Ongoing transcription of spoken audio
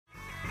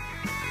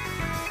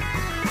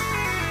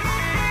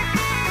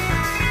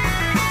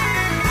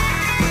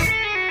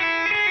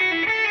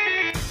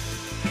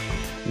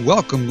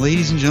Welcome,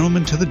 ladies and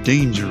gentlemen, to the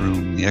Danger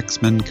Room, the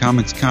X-Men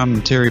Comics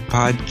Commentary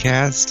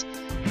Podcast.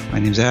 My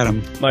name's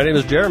Adam. My name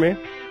is Jeremy.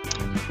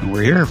 And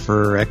we're here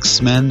for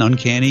X-Men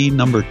Uncanny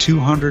number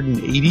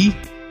 280,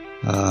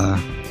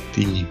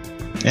 the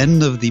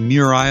end of the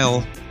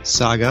Muir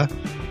saga.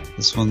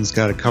 This one's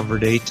got a cover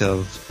date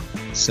of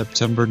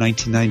September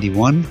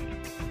 1991,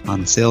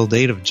 on sale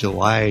date of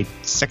July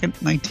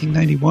 2nd,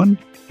 1991,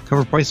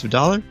 cover price of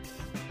 $1,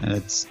 and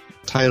it's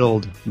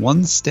titled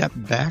One Step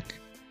Back,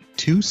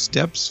 Two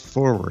Steps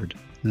Forward.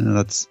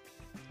 That's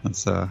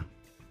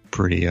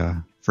pretty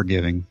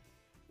forgiving.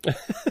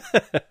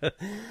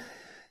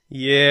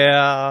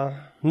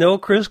 Yeah, no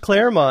Chris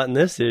Claremont in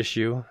this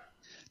issue.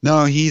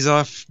 No, he's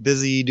off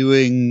busy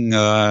doing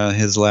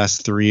his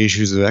last 3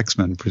 issues of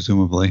X-Men,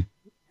 presumably.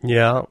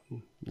 Yeah,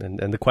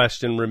 and the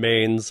question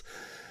remains,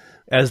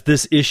 as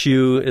this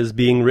issue is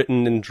being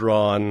written and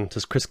drawn,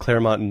 does Chris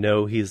Claremont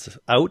know he's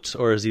out?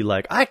 Or is he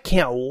like, I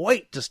can't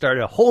wait to start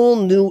a whole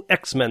new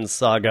X-Men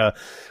saga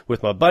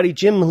with my buddy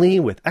Jim Lee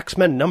with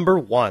X-Men number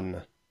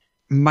 1?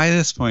 By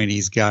this point,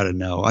 he's got to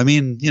know. I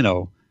mean, you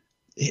know,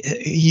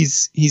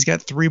 he's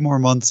got 3 more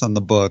months on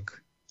the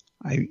book.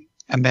 I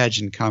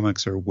imagine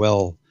comics are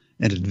well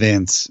in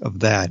advance of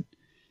that.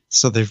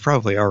 So they're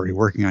probably already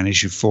working on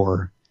issue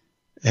 4.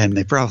 And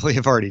they probably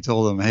have already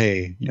told him,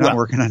 hey, you're not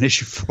working on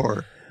issue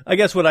 4. I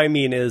guess what I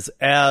mean is,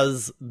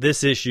 as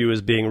this issue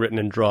is being written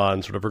and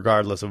drawn, sort of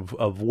regardless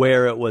of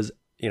where it was,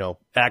 you know,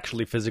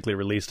 actually physically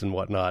released and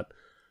whatnot,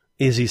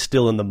 is he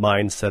still in the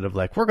mindset of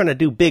like, we're going to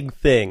do big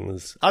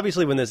things?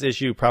 Obviously, when this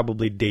issue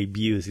probably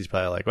debuts, he's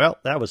probably like, well,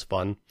 that was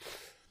fun.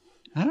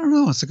 I don't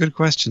know. It's a good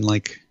question.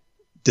 Like,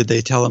 did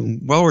they tell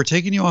him, well, we're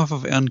taking you off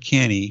of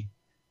Uncanny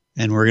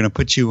and we're going to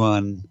put you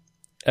on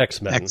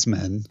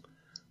X-Men.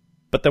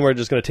 But then we're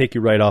just going to take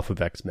you right off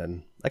of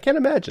X-Men. I can't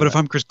imagine. But if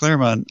I'm Chris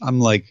Claremont, I'm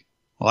like,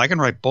 well, I can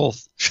write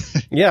both.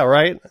 Yeah,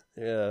 right?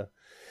 Yeah.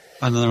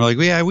 And then they're like,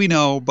 yeah, we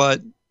know,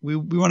 but we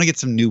want to get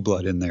some new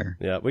blood in there.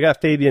 Yeah, we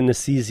got Fabian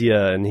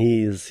Nicieza, and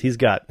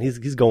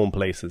he's going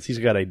places. He's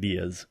got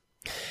ideas.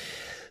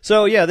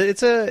 So yeah,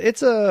 it's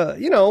a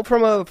you know,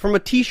 from a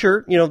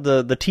t-shirt, you know,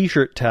 the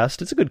t-shirt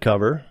test, it's a good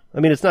cover. I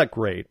mean, it's not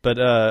great, but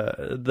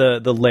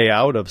the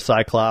layout of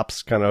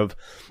Cyclops kind of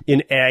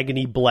in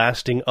agony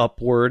blasting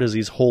upward as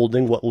he's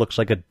holding what looks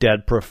like a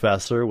dead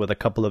professor with a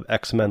couple of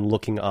X-Men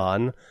looking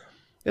on.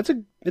 It's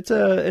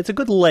a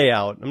good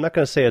layout. I'm not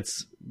going to say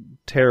it's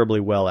terribly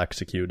well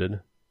executed.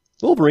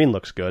 Wolverine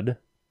looks good.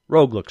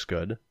 Rogue looks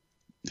good.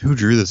 Who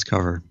drew this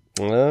cover?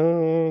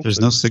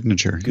 There's no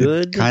signature.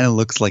 Good. It kind of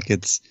looks like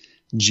it's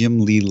Jim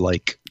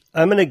Lee-like.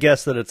 I'm going to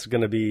guess that it's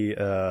going to be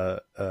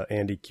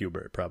Andy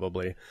Kubert,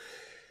 probably.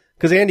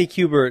 Because Andy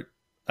Kubert,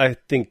 I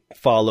think,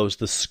 follows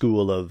the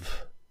school of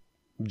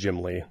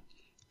Jim Lee.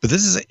 But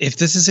if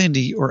this is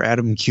Andy or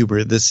Adam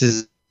Kubert, this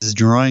is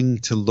drawing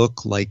to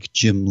look like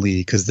Jim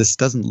Lee, because this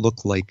doesn't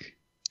look like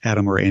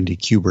Adam or Andy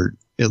Kubert.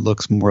 It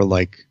looks more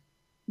like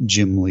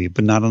Jim Lee,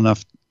 but not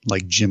enough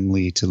like Jim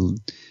Lee to...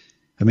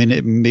 I mean,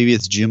 maybe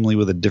it's Jim Lee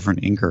with a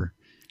different inker,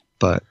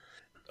 but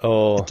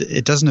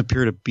it doesn't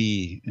appear to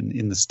be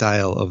in the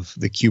style of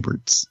the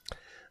Kuberts.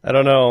 I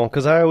don't know,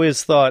 because I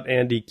always thought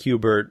Andy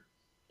Kubert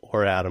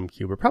or Adam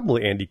Kubert,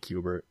 probably Andy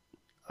Kubert.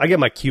 I get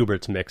my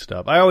Kuberts mixed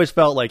up. I always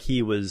felt like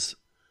he was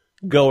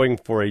going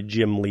for a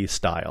Jim Lee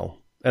style,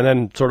 and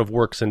then sort of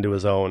works into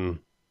his own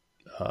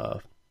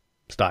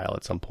style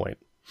at some point.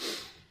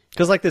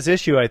 Because like this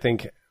issue, I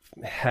think,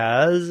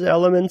 has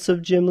elements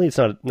of Jim Lee. It's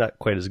not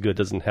quite as good.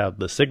 Doesn't have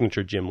the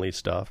signature Jim Lee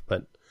stuff,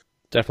 but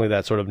definitely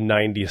that sort of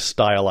 90s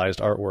stylized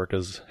artwork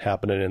is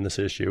happening in this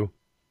issue.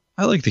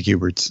 I like the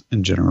Kuberts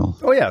in general.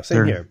 Oh yeah,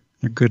 same here.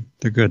 They're good.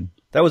 They're good.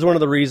 That was one of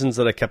the reasons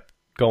that I kept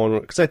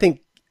going, because I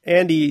think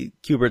Andy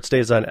Kubert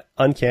stays on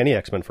Uncanny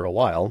X-Men for a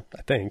while,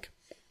 I think.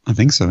 I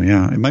think so,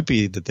 yeah. It might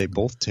be that they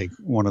both take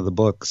one of the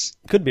books.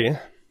 Could be.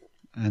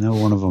 I know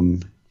one of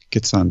them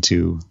gets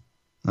onto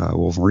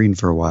Wolverine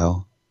for a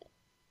while.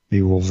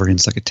 Maybe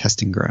Wolverine's like a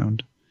testing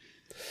ground.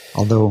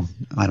 Although,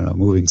 I don't know,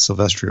 moving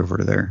Silvestri over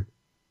to there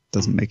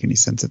doesn't make any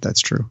sense if that's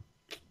true.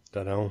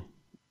 Don't know.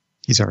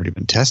 He's already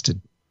been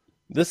tested.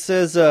 This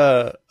says,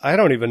 I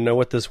don't even know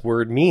what this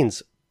word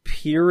means.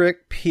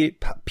 Pyrrhic,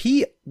 Pyrrhic.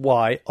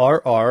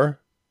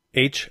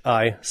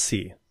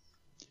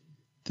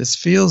 This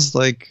feels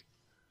like...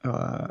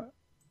 I'm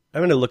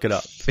going to look it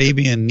up.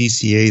 Fabian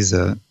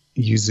Nicieza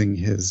using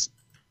his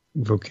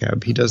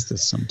vocab. He does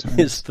this sometimes.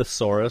 His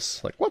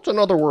thesaurus. Like, what's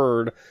another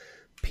word?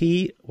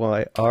 Pyrrhic.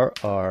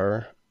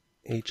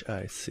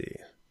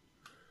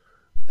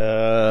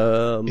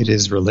 It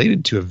is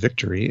related to a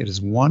victory. It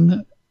is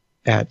won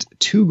at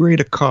too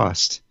great a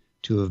cost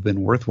to have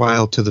been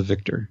worthwhile to the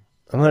victor.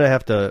 I'm going to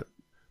have to...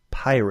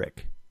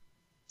 Pyrrhic.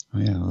 Oh,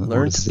 yeah.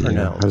 Learn to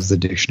pronounce. How does the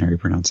dictionary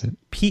pronounce it?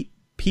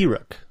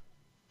 Pyrrhic.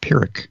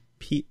 Pyrrhic.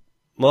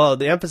 Well,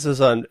 the emphasis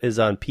is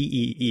on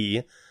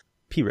P-E-E.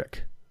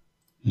 Pyrrhic.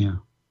 Yeah.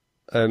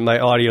 My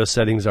audio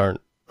settings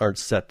aren't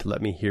set to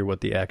let me hear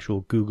what the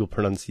actual Google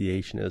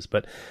pronunciation is,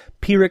 but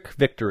Pyrrhic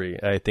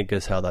victory, I think,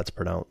 is how that's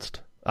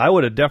pronounced. I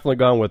would have definitely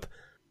gone with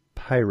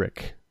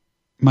Pyrrhic.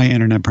 My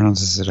internet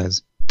pronounces it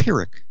as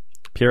Pyrrhic.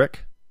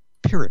 Pyrrhic?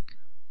 Pyrrhic.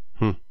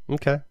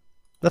 Okay.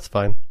 That's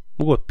fine.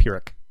 We'll go with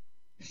Pyrrhic.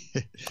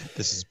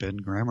 This has been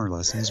Grammar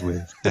Lessons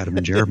with Adam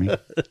and Jeremy.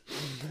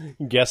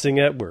 Guessing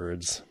at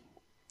words.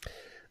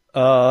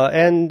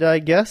 And I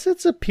guess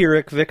it's a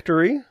Pyrrhic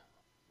victory.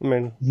 I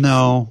mean...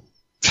 No.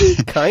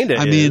 Kind of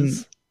I mean,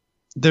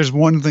 there's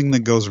one thing that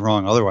goes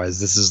wrong. Otherwise,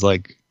 this is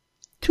like...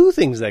 Two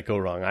things that go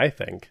wrong, I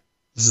think.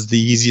 This is the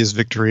easiest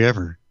victory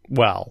ever.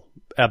 Well,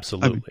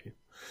 absolutely.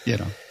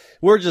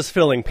 We're just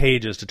filling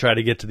pages to try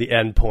to get to the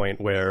end point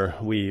where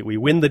we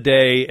win the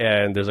day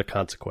and there's a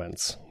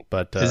consequence.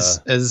 But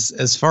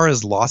as far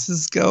as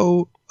losses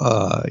go,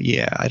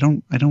 I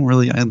don't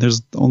really.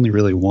 There's only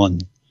really one.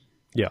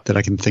 Yeah. That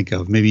I can think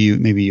of. Maybe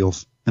you'll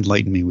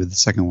enlighten me with the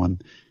second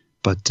one.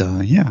 But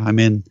I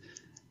mean, I'm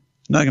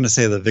not going to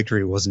say the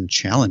victory wasn't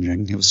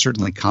challenging. It was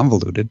certainly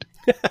convoluted.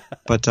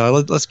 But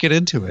let's get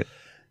into it.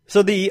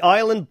 So the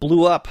island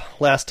blew up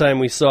last time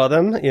we saw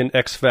them in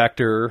X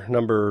Factor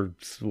number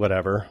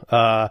whatever.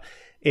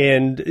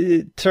 And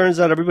it turns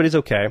out everybody's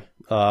okay.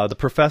 The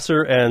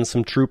professor and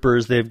some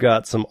troopers, they've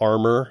got some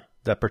armor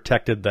that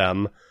protected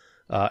them.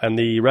 And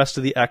the rest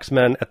of the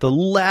X-Men at the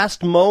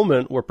last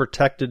moment were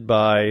protected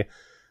by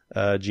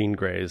Jean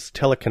Grey's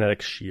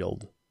telekinetic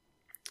shield.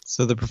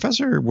 So the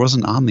professor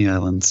wasn't on the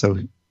island. So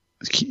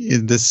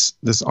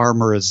this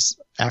armor is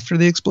after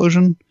the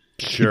explosion.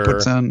 Sure.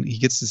 He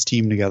gets his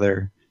team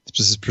together.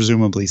 This is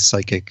presumably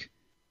psychic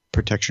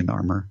protection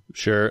armor.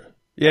 Sure.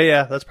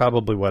 Yeah, that's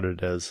probably what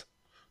it is.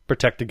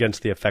 Protect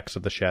against the effects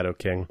of the Shadow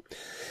King.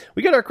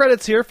 We get our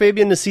credits here.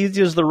 Fabian Nicieza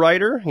is the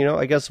writer.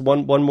 I guess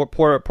one more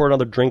pour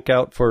another drink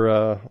out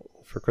for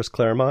Chris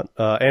Claremont.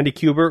 Andy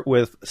Kubert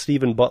with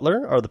Stephen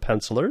Butler are the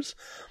pencilers.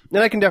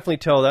 And I can definitely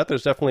tell that.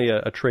 There's definitely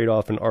a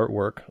trade-off in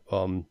artwork.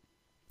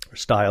 Or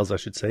styles, I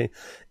should say.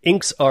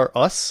 Inks Are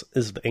Us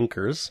is the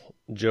inkers.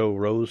 Joe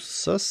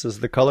Rosas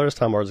is the colorist.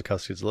 Tom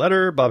Orzakowski is the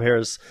letter. Bob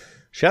Harris,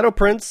 Shadow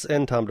Prince.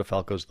 And Tom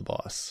DeFalco's the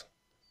boss.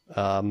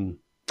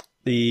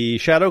 The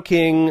Shadow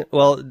King,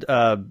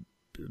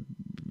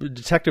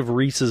 Detective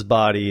Reese's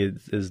body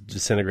is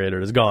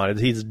disintegrated, is gone.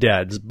 He's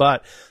dead.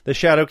 But the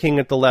Shadow King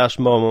at the last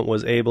moment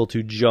was able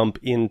to jump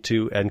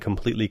into and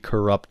completely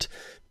corrupt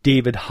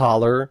David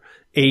Haller,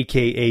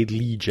 a.k.a.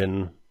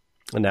 Legion.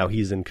 And now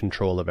he's in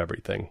control of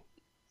everything.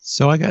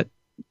 So I got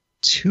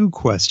two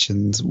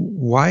questions.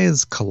 Why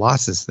is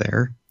Colossus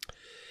there?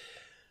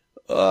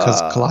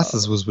 Because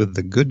Colossus was with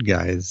the good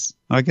guys.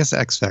 I guess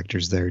X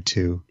Factor's there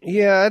too.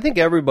 Yeah, I think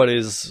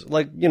everybody's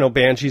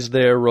Banshee's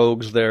there,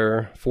 Rogue's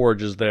there,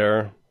 Forge is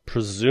there.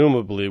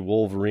 Presumably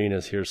Wolverine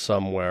is here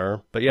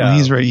somewhere. But yeah,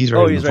 he's right. He's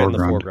right in the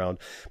foreground.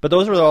 But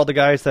those were all the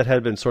guys that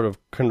had been sort of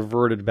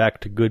converted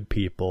back to good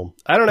people.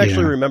 I don't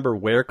actually remember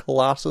where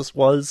Colossus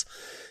was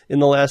in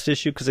the last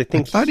issue because I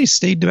thought he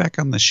stayed back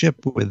on the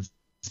ship with.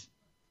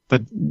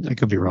 But I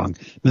could be wrong.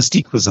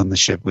 Mystique was on the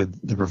ship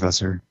with the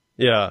professor.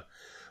 Yeah.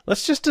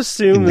 Let's just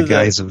assume in the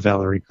guise of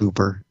Valerie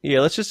Cooper.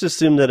 Yeah, let's just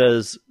assume that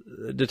as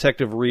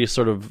Detective Reese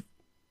sort of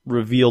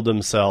revealed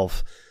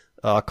himself,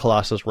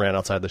 Colossus ran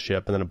outside the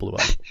ship and then it blew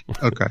up.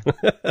 Okay.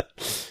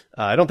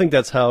 I don't think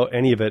that's how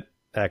any of it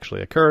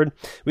actually occurred.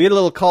 We get a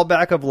little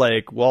callback of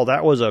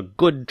that was a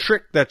good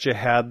trick that you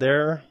had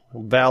there.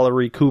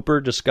 Valerie Cooper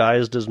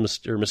disguised as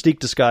Mystique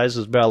disguised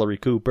as Valerie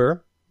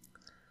Cooper.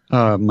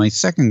 My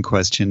second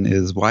question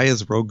is, why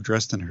is Rogue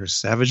dressed in her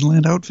Savage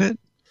Land outfit?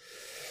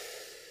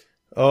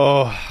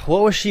 Oh,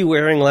 what was she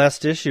wearing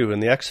last issue in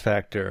the X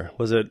Factor?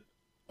 Was it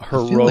her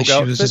Rogue outfit?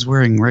 She was just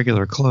wearing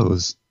regular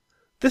clothes.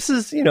 This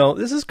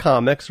is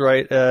comics,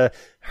 right?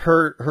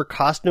 Her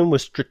costume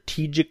was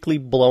strategically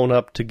blown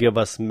up to give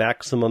us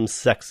maximum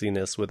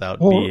sexiness without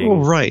being...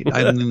 Oh, right.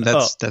 I mean,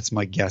 that's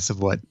my guess of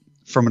what,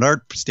 from an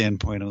art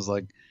standpoint, I was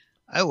like,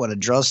 I want to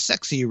draw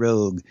sexy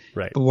Rogue.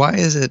 Right. But why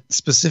is it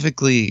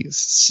specifically,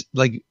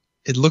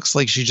 it looks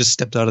like she just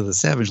stepped out of the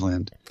Savage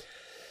Land?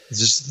 It's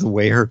just the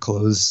way her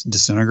clothes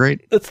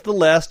disintegrate? It's the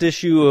last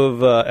issue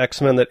of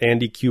X-Men that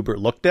Andy Kubert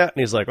looked at, and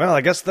he's like, well, I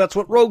guess that's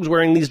what Rogue's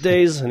wearing these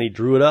days, and he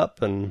drew it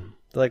up, and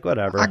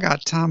whatever. I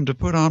got time to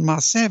put on my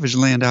Savage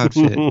Land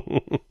outfit.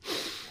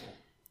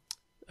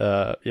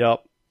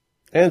 Yep.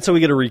 And so we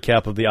get a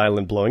recap of the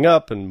island blowing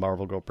up, and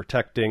Marvel Go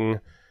protecting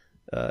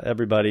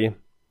everybody.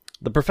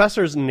 The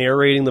professor's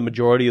narrating the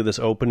majority of this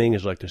opening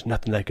is like, there's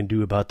nothing I can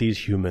do about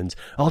these humans.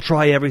 I'll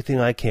try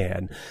everything I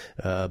can,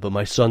 but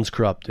my son's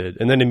corrupted.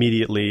 And then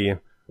immediately,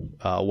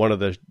 one of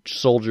the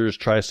soldiers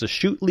tries to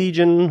shoot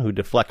Legion, who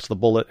deflects the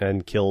bullet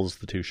and kills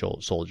the two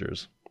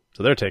soldiers.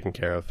 So they're taken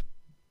care of.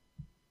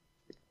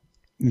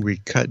 We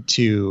cut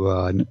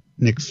to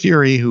Nick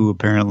Fury, who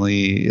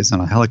apparently is on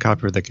a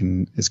helicopter that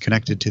is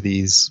connected to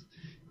these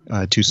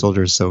two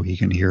soldiers so he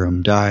can hear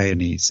them die. And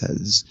he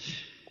says...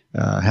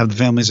 have the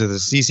families of the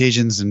deceased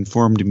agents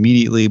informed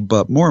immediately,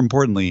 but more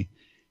importantly,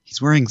 he's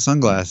wearing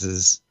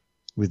sunglasses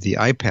with the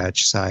eye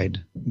patch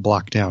side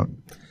blocked out.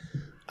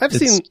 I've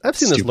seen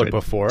this look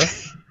before.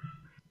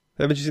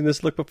 Haven't you seen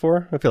this look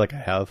before? I feel like I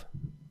have.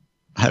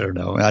 I don't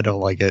know. I don't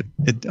like it.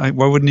 Why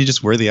wouldn't he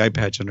just wear the eye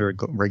patch under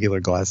regular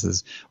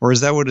glasses? Or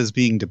is that what is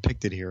being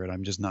depicted here and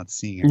I'm just not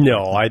seeing it?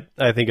 No,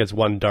 I think it's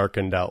one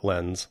darkened out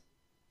lens.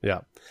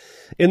 Yeah.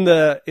 In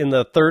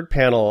the third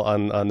panel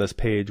on this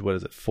page, what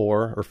is it,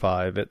 4 or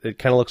 5? It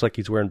kind of looks like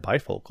he's wearing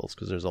bifocals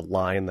because there's a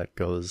line that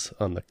goes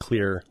on the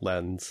clear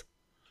lens.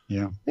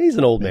 Yeah. He's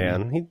an old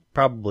man. He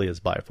probably has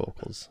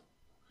bifocals.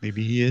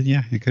 Maybe he is.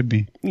 Yeah, it could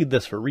be. Need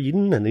this for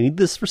reading and need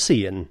this for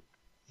seeing.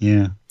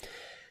 Yeah.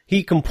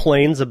 He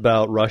complains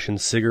about Russian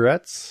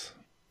cigarettes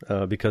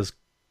because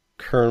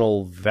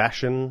Colonel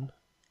Vashin,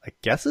 I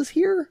guess, is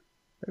here.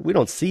 We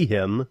don't see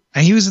him.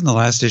 He was in the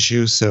last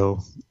issue, so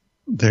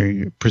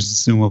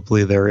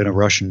presumably they're in a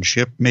Russian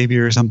ship, maybe,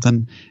 or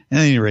something. At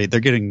any rate, they're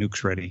getting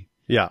nukes ready.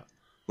 Yeah.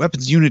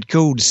 Weapons Unit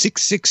Code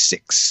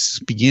 666.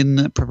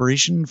 Begin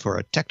preparation for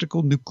a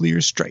tactical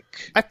nuclear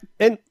strike.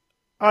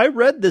 I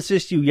read this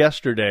issue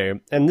yesterday,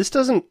 and this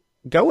doesn't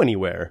go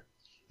anywhere.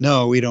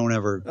 No, we don't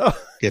ever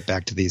get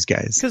back to these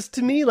guys. Because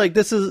to me, like,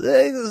 this is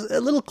a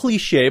little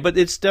cliche, but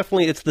it's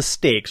definitely, it's the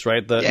stakes,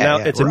 right?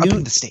 It's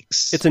upping the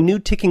stakes. It's a new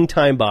ticking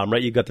time bomb,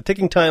 right? You got the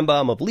ticking time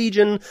bomb of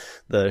Legion,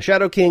 the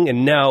Shadow King,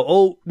 and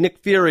now, Nick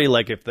Fury,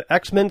 like, if the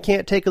X-Men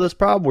can't take this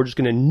problem, we're just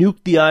going to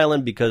nuke the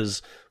island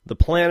because the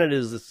planet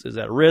is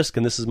at risk,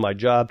 and this is my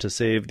job to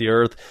save the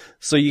Earth.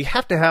 So you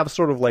have to have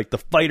sort of like the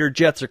fighter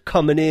jets are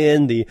coming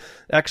in, the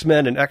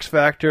X-Men and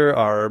X-Factor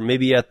are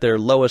maybe at their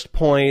lowest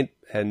point,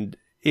 and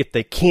if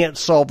they can't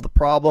solve the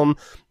problem,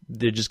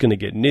 they're just going to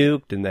get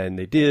nuked, and then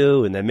they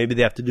do, and then maybe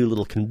they have to do a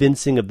little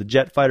convincing of the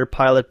jet fighter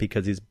pilot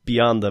because he's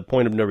beyond the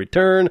point of no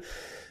return.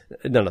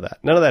 None of that.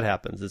 None of that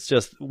happens. It's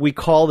just, we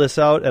call this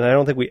out, and I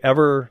don't think we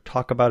ever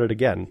talk about it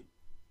again.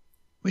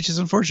 Which is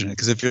unfortunate,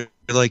 because if you're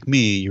like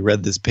me, you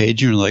read this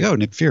page, and you're like, oh,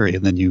 Nick Fury,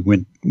 and then you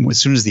went, as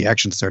soon as the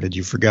action started,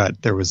 you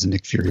forgot there was a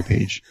Nick Fury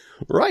page.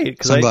 Right.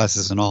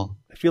 Sunglasses and all.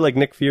 I feel like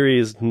Nick Fury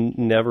is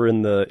never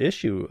in the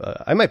issue.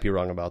 I might be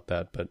wrong about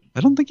that, but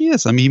I don't think he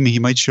is. I mean, he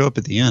might show up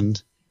at the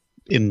end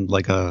in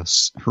like a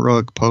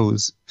heroic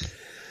pose.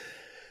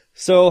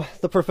 So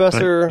the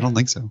Professor, I don't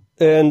think so.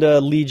 And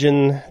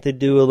Legion, they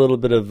do a little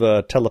bit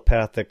of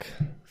telepathic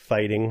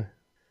fighting.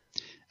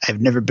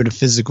 I've never been a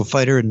physical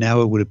fighter, and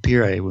now it would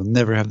appear I will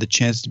never have the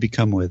chance to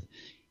become with.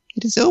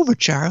 It is over,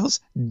 Charles.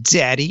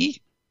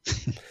 Daddy.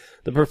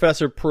 The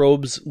Professor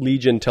probes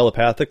Legion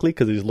telepathically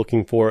because he's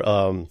looking for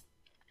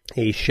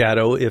a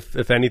shadow,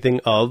 if anything,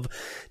 of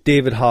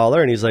David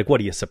Haller. And he's like, what,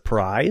 are you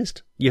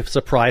surprised? You're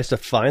surprised to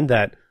find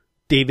that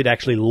David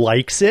actually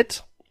likes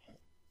it?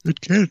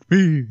 It can't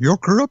be. You're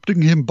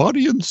corrupting him,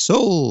 body and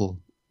soul.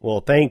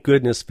 Well, thank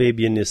goodness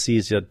Fabian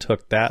Nicieza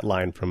took that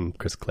line from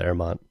Chris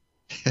Claremont.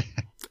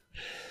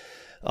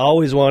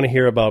 Always want to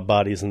hear about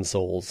bodies and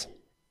souls.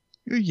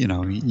 You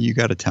know, you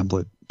got a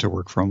template to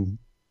work from.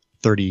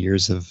 30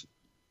 years of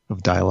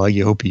dialogue.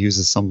 You hope he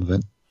uses some of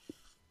it.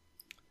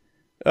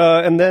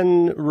 And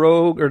then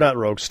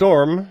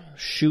Storm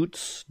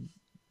shoots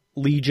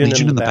Legion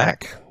in the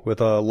back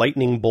with a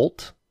lightning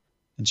bolt.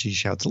 And she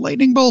shouts,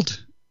 lightning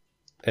bolt!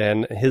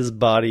 And his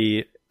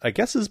body, I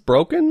guess, is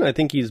broken. I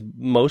think he's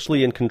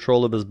mostly in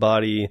control of his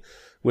body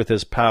with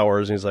his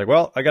powers. And he's like,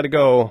 well, I gotta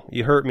go.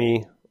 You hurt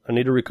me. I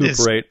need to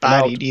recuperate. This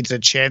body needs a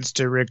chance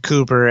to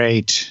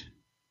recuperate.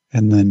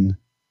 And then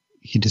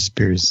he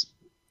disappears.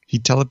 He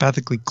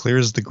telepathically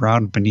clears the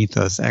ground beneath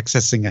us,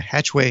 accessing a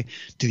hatchway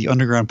to the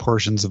underground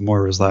portions of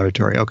Moira's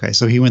laboratory. Okay,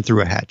 so he went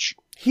through a hatch.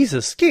 He's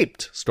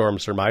escaped, Storm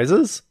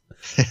surmises.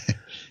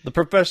 The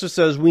Professor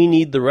says we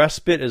need the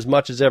respite as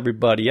much as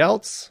everybody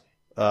else.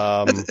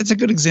 It's a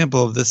good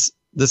example of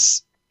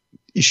this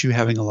issue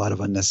having a lot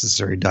of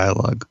unnecessary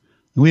dialogue.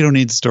 We don't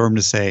need Storm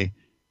to say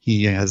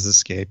he has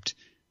escaped.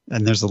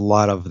 And there's a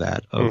lot of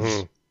that.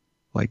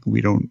 Like,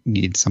 we don't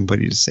need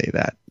somebody to say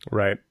that.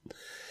 Right.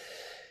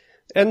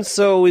 And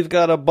so we've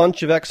got a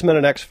bunch of X-Men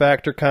and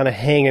X-Factor kind of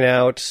hanging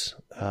out.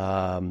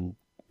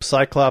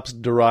 Cyclops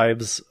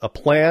derives a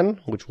plan,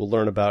 which we'll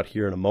learn about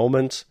here in a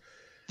moment.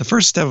 The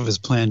first step of his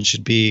plan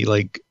should be,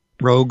 like,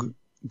 Rogue,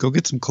 go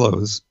get some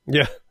clothes.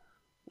 Yeah.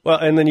 Well,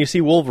 and then you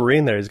see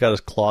Wolverine there. He's got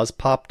his claws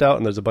popped out,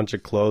 and there's a bunch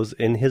of clothes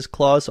in his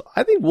claws. So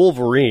I think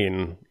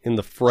Wolverine, in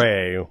the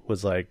fray,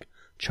 was, like,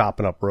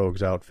 chopping up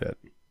Rogue's outfit.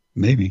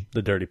 Maybe.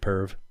 The dirty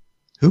perv.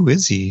 Who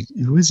is he?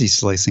 Who is he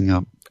slicing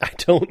up? I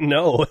don't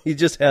know. He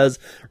just has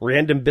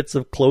random bits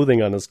of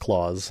clothing on his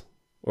claws.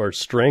 Or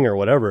string or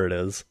whatever it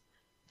is.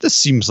 This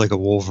seems like a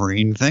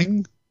Wolverine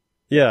thing.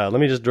 Yeah, let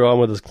me just draw him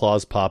with his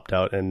claws popped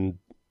out. And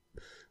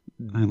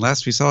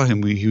last we saw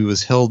him, he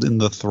was held in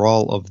the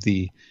thrall of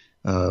the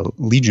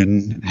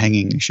Legion,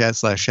 hanging,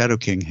 Shadow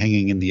King,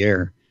 hanging in the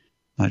air.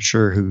 Not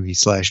sure who he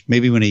slashed.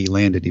 Maybe when he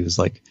landed, he was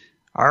like,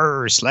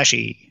 "Arr,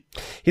 slashy."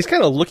 He's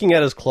kind of looking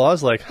at his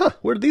claws like,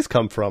 where did these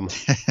come from?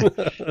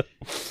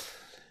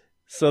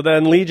 So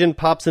then Legion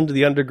pops into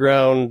the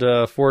underground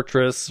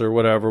fortress or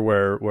whatever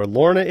where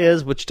Lorna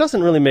is, which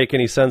doesn't really make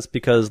any sense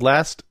because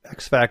last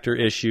X-Factor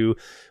issue,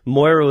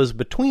 Moira was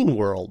between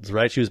worlds,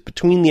 right? She was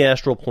between the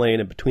astral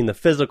plane and between the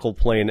physical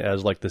plane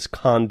as like this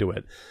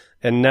conduit.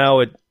 And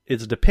now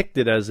it's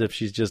depicted as if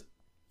she's just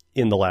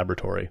in the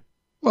laboratory.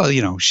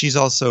 Well, she's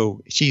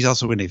also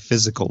in a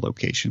physical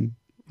location.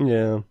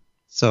 Yeah.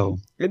 So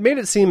it made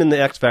it seem in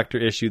the X Factor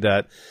issue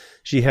that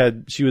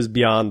she was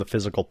beyond the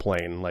physical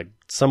plane, like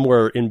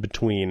somewhere in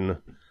between.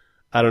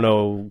 I don't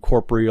know,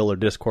 corporeal or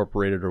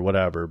discorporated or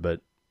whatever, but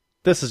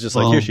this is just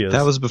like, here she is.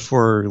 That was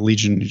before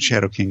Legion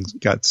Shadow King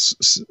got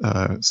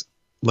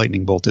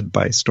lightning bolted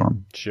by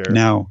Storm. Sure.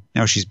 Now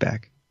she's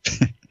back.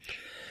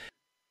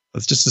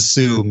 Let's just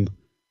assume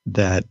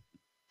that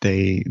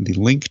the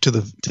link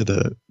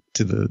to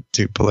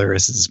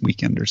Polaris is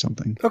weekend or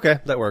something. Okay,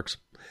 that works.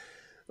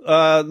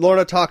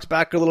 Lorna talks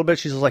back a little bit.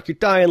 She's like, "You're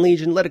dying,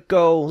 Legion. Let it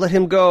go. Let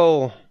him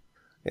go."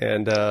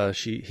 And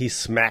he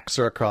smacks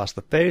her across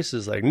the face.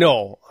 Is like,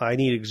 "No, I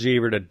need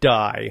Xavier to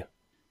die."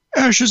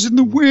 Ashes in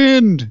the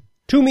wind.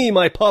 To me,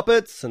 my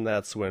puppets. And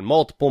that's when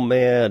Multiple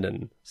Man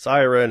and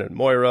Siren and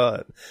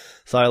Moira and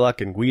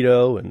Psylocke and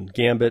Guido and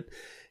Gambit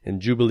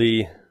and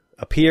Jubilee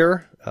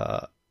appear.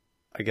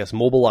 I guess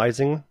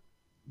mobilizing.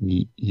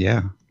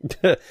 Yeah.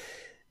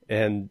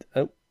 And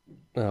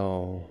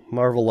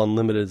Marvel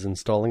Unlimited is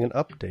installing an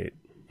update.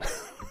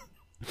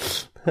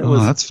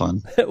 That's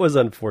fun. That was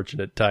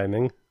unfortunate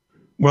timing.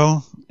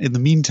 Well, in the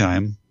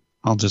meantime,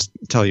 I'll just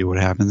tell you what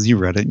happens. You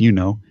read it,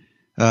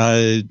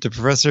 the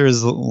professor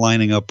is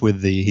lining up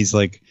with he's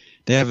like,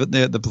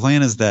 the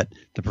plan is that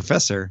the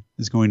professor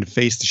is going to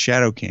face the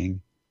Shadow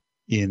King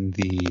in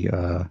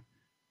the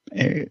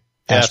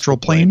astral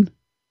plane.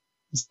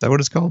 Is that what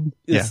it's called?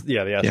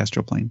 The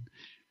astral plane.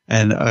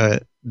 And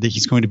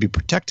he's going to be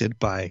protected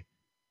by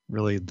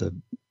really the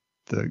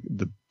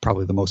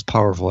probably the most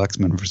powerful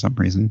X-Men for some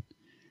reason.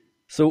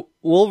 So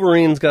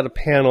Wolverine's got a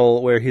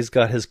panel where he's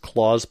got his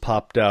claws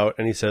popped out,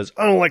 and he says,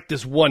 "I don't like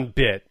this one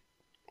bit."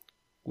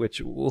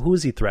 Who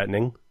is he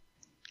threatening?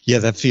 Yeah,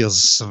 that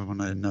feels so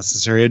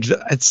unnecessary.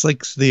 It's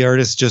like the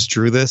artist just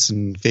drew this,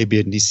 and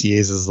Fabian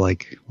DCA's is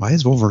like, "Why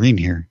is Wolverine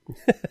here?"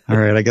 All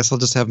right, I guess I'll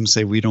just have him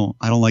say, I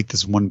don't like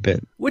this one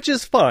bit. Which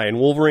is fine.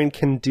 Wolverine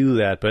can do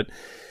that, but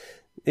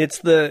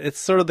it's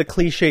sort of the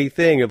cliche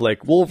thing of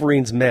like,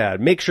 Wolverine's mad.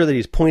 Make sure that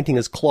he's pointing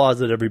his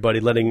claws at everybody,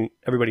 letting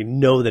everybody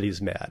know that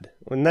he's mad.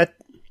 And that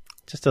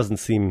just doesn't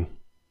seem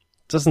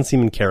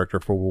in character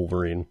for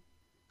Wolverine.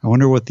 I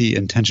wonder what the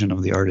intention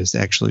of the artist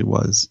actually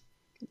was.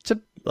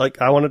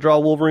 I want to draw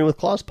Wolverine with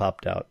claws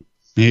popped out.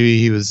 Maybe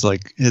he was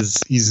like,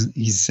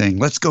 he's saying,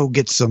 "Let's go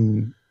get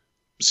some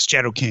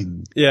Shadow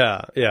King."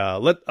 Yeah.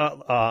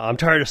 I'm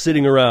tired of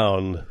sitting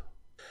around.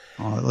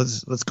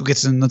 Let's go get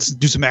some. Let's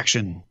do some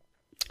action.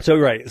 So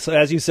right. So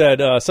as you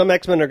said, some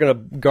X-Men are going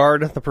to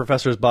guard the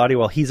professor's body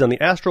while he's on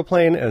the astral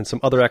plane, and some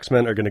other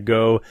X-Men are going to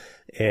go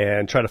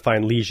and try to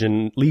find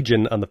Legion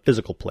on the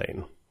physical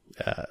plane.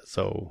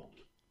 So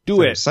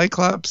it.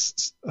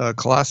 Cyclops,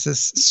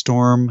 Colossus,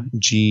 Storm,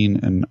 Jean,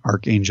 and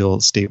Archangel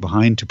stay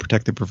behind to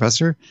protect the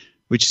professor,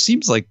 which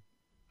seems like,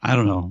 I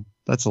don't know,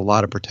 that's a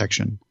lot of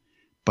protection.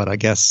 But I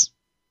guess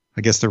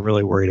they're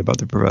really worried about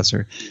the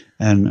professor.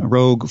 And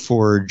Rogue,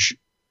 Forge,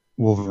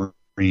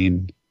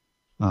 Wolverine,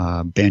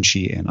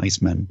 Banshee, and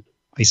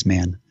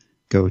Iceman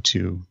go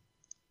to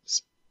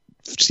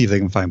see if they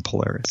can find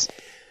Polaris.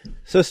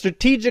 So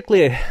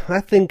strategically, I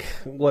think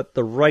what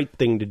the right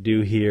thing to do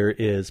here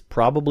is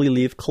probably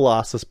leave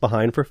Colossus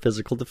behind for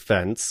physical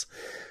defense,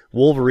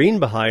 Wolverine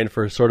behind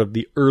for sort of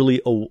the early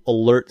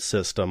alert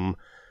system.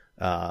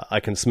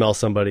 I can smell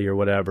somebody or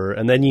whatever.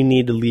 And then you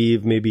need to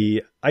leave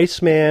maybe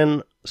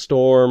Iceman,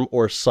 Storm,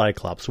 or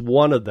Cyclops.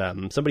 One of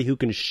them, somebody who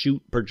can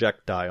shoot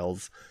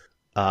projectiles,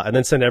 and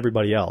then send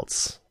everybody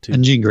else.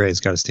 And Jean Grey's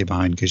got to stay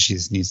behind because she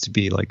needs to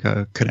be like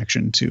a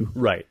connection to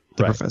the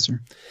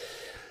professor.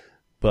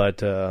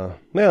 But,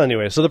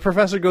 anyway, so the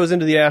professor goes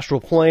into the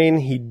astral plane.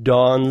 He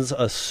dons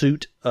a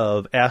suit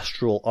of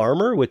astral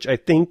armor, which I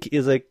think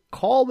is a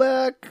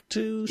callback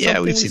to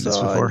something we've seen this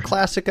before.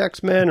 Classic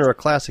X-Men or a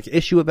classic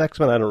issue of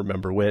X-Men. I don't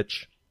remember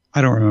which.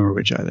 I don't remember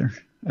which either.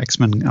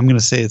 X-Men, I'm going to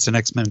say it's an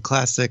X-Men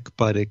classic,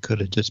 but it could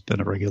have just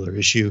been a regular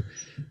issue.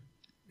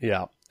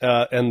 Yeah.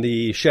 And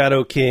the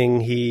Shadow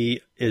King,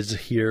 he is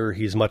here.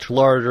 He's much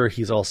larger.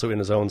 He's also in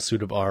his own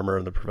suit of armor.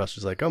 And the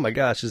professor's like, "Oh my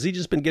gosh, has he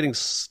just been getting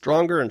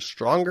stronger and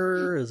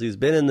stronger as he's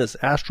been in this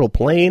astral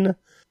plane?"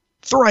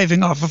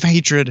 Thriving off of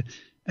hatred.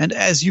 And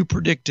as you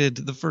predicted,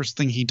 the first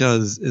thing he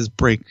does is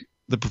break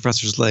the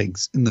professor's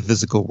legs in the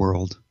physical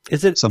world.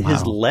 Is it somehow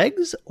his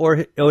legs?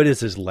 It is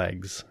his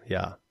legs.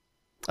 Yeah.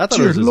 I thought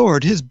Dear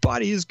Lord, his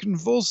body is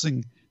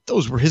convulsing.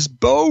 Those were his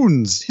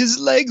bones. His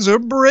legs are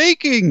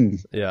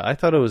breaking. Yeah, I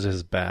thought it was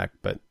his back,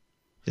 but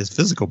his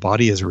physical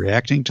body is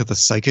reacting to the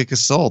psychic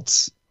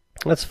assaults.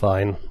 That's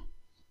fine.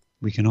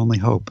 We can only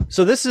hope.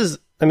 So this is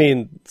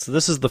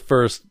the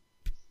first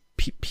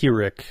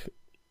Pyrrhic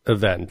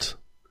event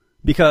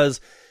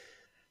because,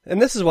 and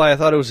this is why I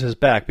thought it was his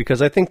back,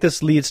 because I think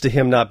this leads to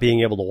him not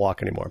being able to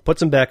walk anymore. Puts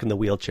him back in the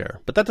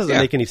wheelchair. But that doesn't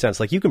make any sense.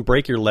 Like, you can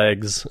break your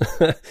legs,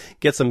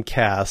 get some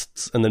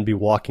casts, and then be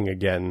walking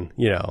again,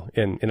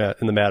 in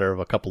the matter of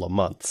a couple of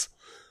months.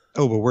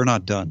 Oh, but we're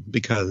not done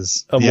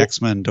because the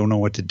X-Men don't know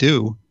what to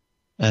do,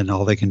 and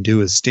all they can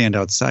do is stand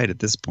outside at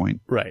this point.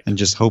 Right. And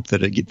just hope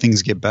that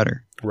things get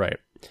better. Right.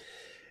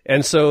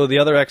 And so the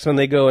other X-Men,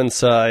 they go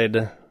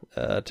inside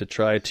to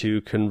try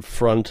to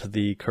confront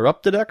the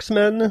corrupted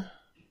X-Men.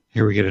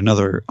 Here we get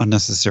another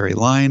unnecessary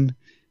line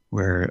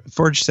where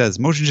Forge says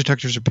motion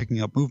detectors are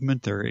picking up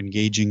movement. They're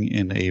engaging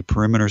in a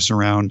perimeter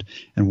surround.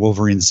 And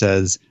Wolverine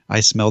says,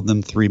 I smelled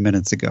them 3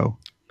 minutes ago.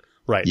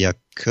 Right. You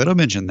could have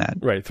mentioned that.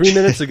 Right. 3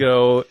 minutes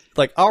ago,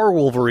 like our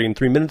Wolverine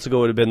 3 minutes ago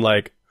would have been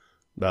like,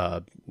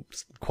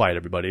 quiet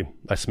everybody.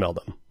 I smell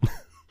them.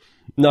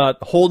 Not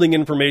holding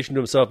information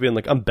to himself, being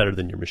like, I'm better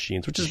than your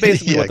machines, which is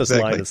basically what this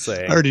line is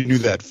saying. I already knew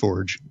that,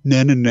 Forge.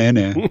 Na.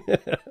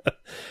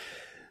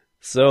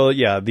 So,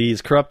 yeah,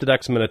 these corrupted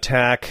X-Men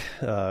attack.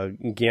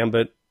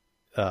 Gambit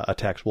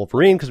attacks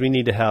Wolverine because we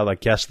need to have, I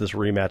guess, this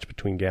rematch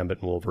between Gambit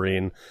and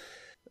Wolverine.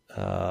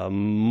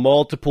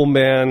 Multiple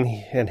Man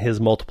and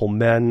his multiple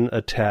men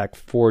attack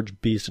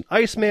Forge, Beast, and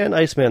Iceman.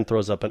 Iceman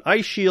throws up an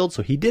ice shield,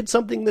 so he did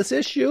something this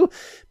issue,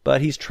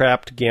 but he's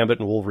trapped Gambit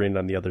and Wolverine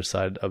on the other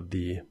side of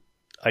the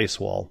ice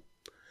wall.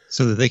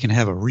 So that they can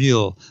have a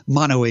real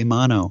mano a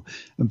mano.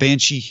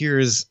 Banshee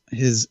hears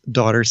his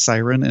daughter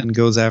Siren and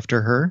goes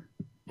after her.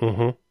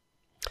 Mm-hmm.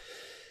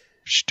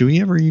 Do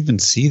we ever even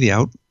see the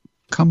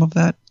outcome of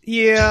that?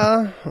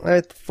 Yeah,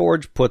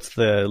 Forge puts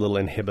the little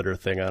inhibitor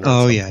thing on her.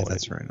 Oh, yeah, point,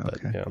 that's right. Okay.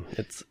 But, yeah,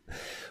 it's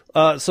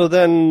so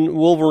then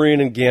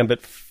Wolverine and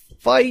Gambit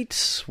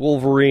fight.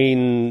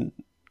 Wolverine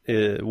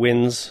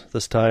wins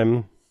this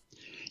time.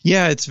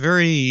 Yeah, it's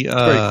very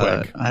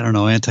quick. I don't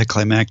know,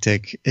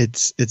 anticlimactic.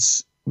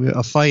 It's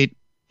a fight,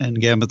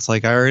 and Gambit's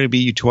like, I already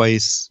beat you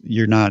twice.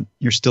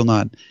 You're still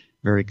not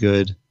very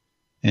good.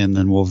 And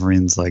then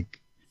Wolverine's like,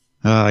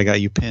 I got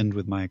you pinned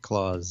with my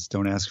claws.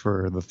 Don't ask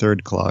for the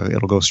third claw.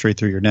 It'll go straight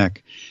through your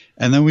neck.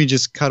 And then we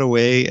just cut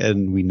away,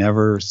 and we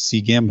never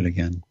see Gambit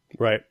again.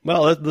 Right.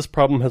 Well, this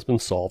problem has been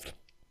solved.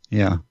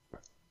 Yeah.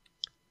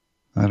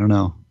 I don't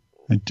know.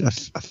 I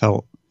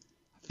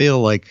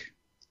feel like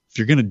if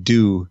you're going to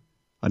do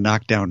a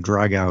knockdown,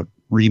 drag-out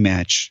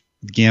rematch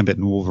with Gambit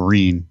and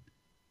Wolverine,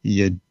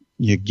 you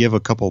give a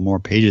couple more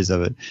pages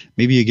of it.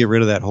 Maybe you get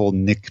rid of that whole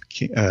Nick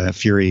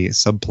Fury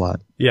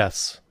subplot.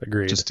 Yes,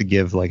 agreed. Just to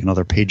give like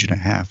another page and a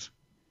half.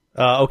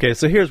 Okay,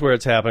 so here's where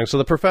it's happening. So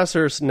the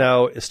professor's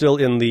now still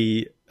in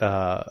the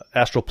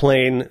astral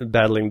plane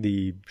battling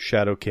the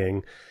Shadow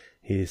King.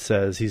 He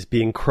says he's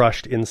being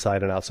crushed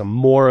inside and out. So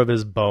more of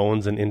his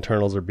bones and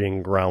internals are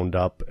being ground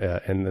up.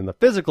 And then the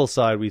physical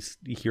side, we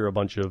hear a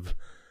bunch of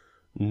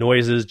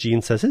noises.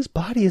 Jean says his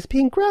body is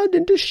being ground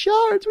into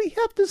shards. We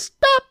have to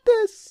stop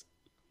this.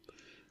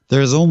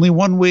 There's only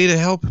one way to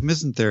help him,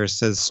 isn't there?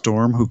 Says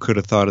Storm, who could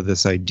have thought of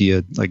this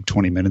idea like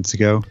 20 minutes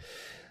ago.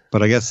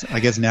 But I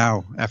guess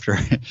now,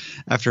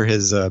 after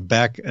his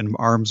back and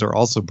arms are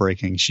also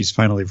breaking, she's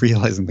finally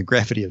realizing the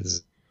gravity of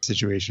this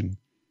situation.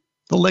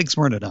 The legs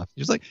weren't enough.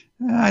 She's like,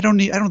 I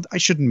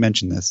shouldn't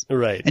mention this.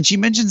 Right. And she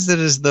mentions it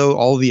as though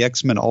all the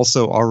X-Men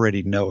also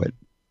already know it.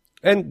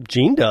 And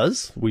Jean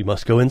does. We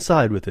must go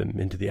inside with him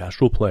into the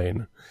astral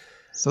plane.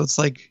 So it's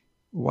like,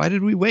 why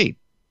did we wait?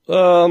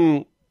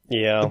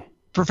 Yeah.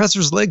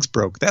 Professor's legs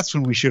broke. That's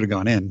when we should have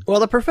gone in. Well,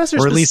 the professor,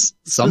 or at least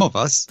some of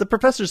us. The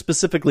professor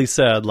specifically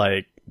said,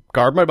 like,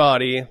 guard my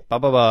body,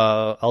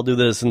 I'll do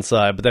this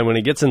inside. But then when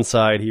he gets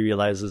inside, he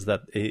realizes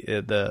that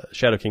the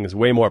Shadow King is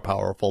way more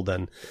powerful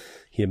than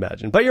he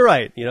imagined. But you're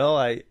right. You know,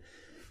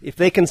 if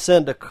they can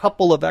send a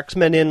couple of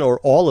X-Men in or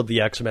all of the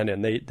X-Men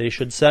in, they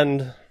should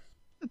send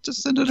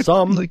just send it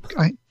some.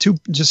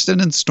 Just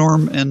send in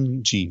Storm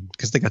and Jean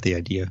because they got the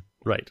idea.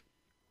 Right.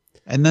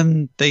 And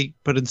then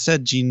but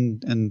instead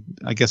Jean, and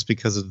I guess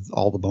because of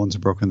all the bones are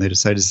broken, they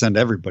decided to send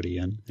everybody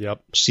in.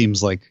 Yep. Which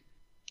seems like,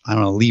 I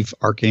don't know, leave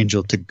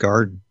Archangel to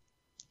guard.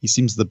 He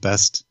seems the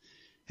best.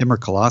 Him or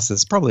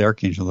Colossus. Probably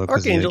Archangel, though,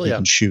 because he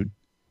can shoot.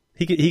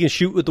 He can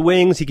shoot with the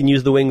wings. He can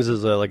use the wings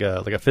as like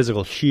a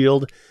physical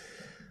shield.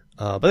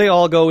 But they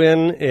all go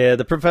in.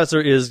 The professor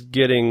is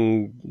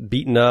getting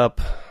beaten up.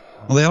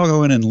 Well, they all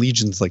go in and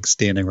Legion's like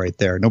standing right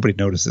there. Nobody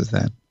notices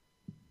that.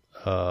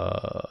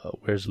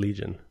 Where's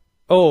Legion?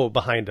 Oh,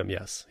 behind him,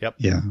 yes. Yep.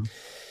 Yeah.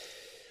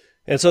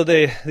 And so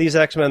these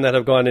X-Men that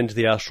have gone into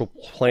the astral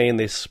plane,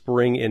 they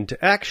spring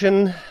into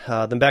action.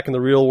 Then back in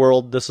the real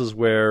world, this is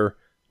where...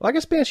 Well, I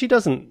guess Banshee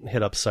doesn't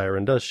hit up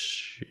Siren, does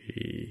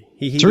she?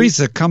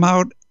 Teresa, come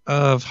out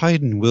of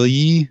hiding, will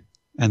ye?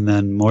 And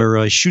then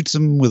Moira shoots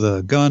him with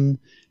a gun,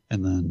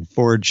 and then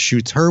Forge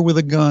shoots her with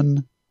a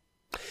gun.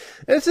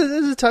 This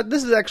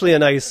is actually a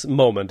nice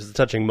moment. It's a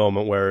touching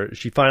moment where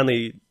she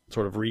finally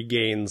sort of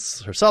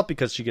regains herself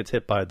because she gets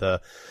hit by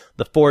the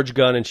Forge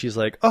gun, and she's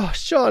like, "Oh,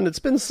 Sean, it's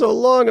been so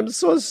long. I'm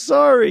so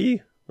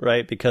sorry."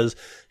 Right? Because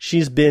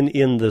she's been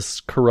in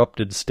this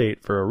corrupted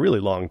state for a really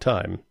long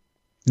time.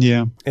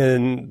 Yeah.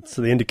 And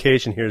so the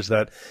indication here is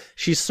that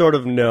she's sort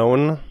of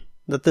known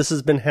that this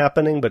has been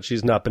happening, but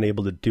she's not been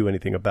able to do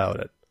anything about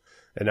it.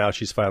 And now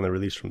she's finally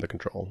released from the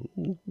control.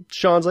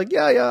 Sean's like,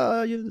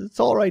 yeah, it's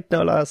all right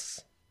now,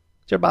 lass.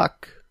 You're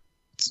back.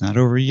 It's not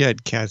over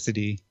yet,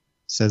 Cassidy,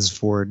 says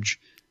Forge.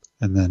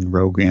 And then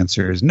Rogue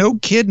answers, no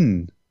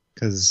kidding,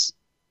 because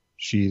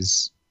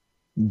she's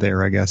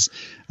there, I guess.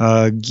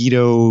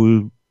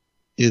 Guido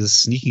is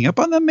sneaking up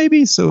on them,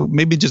 maybe? So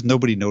maybe just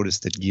nobody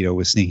noticed that Guido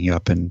was sneaking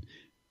up and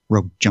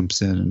Rogue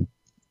jumps in and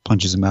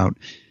punches him out.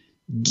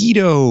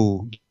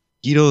 Guido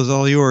is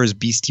all yours,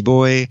 Beastie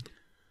Boy.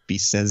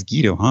 Beast says,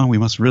 Guido, huh? We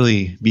must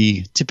really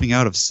be tipping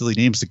out of silly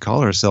names to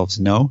call ourselves,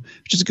 no?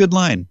 Which is a good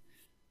line.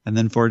 And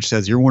then Forge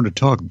says, you're one to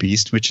talk,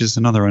 Beast, which is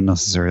another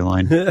unnecessary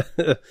line.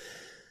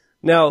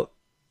 Now,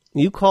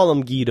 you call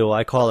him Guido,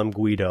 I call him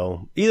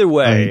Guido. Either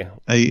way...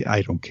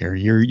 I don't care.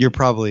 You're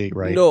probably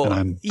right, no, and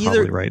I'm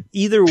probably right.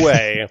 Either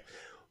way,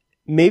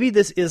 maybe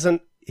this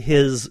isn't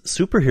his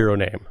superhero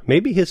name.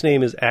 Maybe his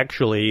name is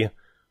actually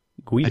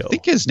Guido. I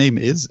think his name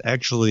is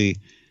actually...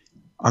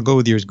 I'll go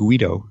with yours,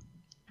 Guido.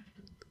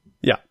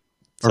 Yeah.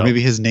 Or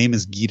maybe his name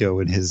is Guido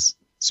and his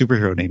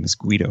superhero name is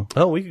Guido.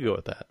 Oh, we could go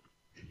with that.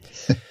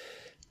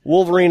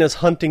 Wolverine is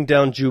hunting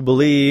down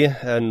Jubilee,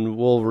 and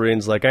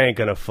Wolverine's like, I ain't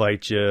gonna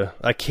fight you.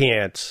 I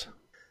can't.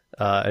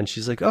 And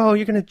she's like, oh,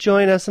 you're gonna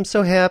join us. I'm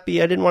so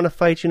happy. I didn't want to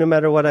fight you no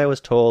matter what I was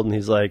told. And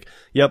he's like,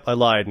 yep, I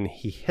lied. And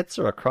he hits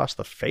her across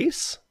the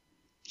face?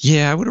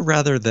 Yeah, I would have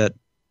rather that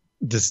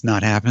this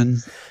not happen.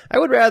 I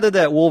would rather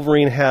that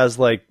Wolverine has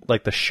like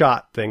the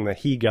shot thing that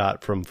he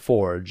got from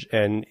Forge,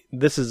 and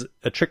this is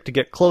a trick to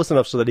get close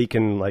enough so that he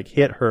can like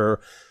hit her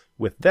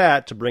with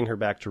that to bring her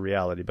back to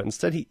reality. But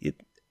instead he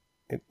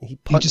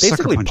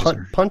basically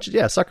punches.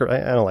 Yeah, sucker.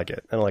 I don't like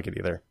it. I don't like it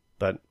either.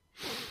 But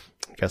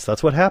I guess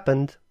that's what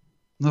happened.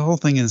 The whole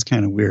thing is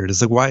kind of weird.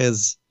 It's like, why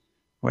does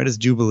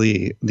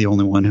Jubilee the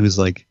only one who's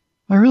like,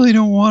 I really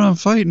don't want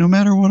to fight no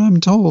matter what I'm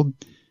told?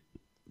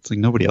 It's like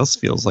nobody else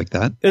feels like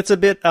that. It's a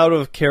bit out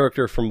of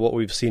character from what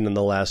we've seen in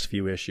the last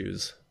few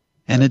issues.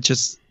 And it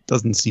just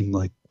doesn't seem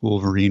like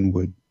Wolverine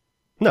would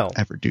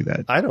ever do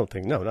that. I don't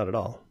think. No, not at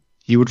all.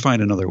 He would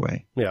find another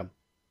way. Yeah.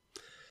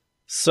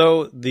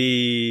 So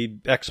the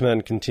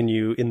X-Men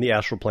continue in the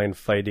astral plane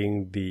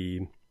fighting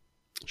the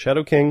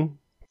Shadow King.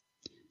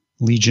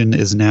 Legion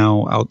is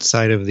now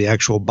outside of the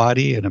actual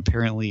body and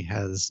apparently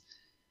has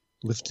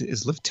lift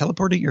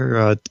teleporting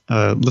or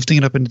lifting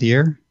it up into the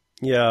air.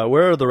 Yeah,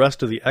 where are the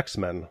rest of the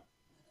X-Men?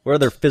 Where are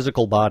their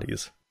physical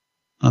bodies?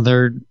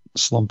 They're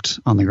slumped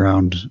on the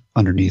ground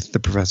underneath the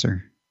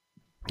professor.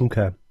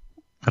 Okay.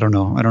 I don't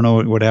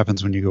know what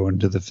happens when you go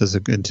into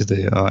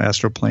the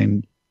astral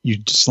plane. You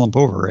just slump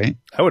over, right?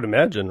 I would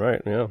imagine,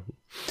 right? Yeah.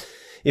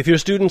 If your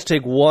students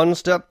take one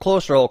step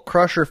closer, I'll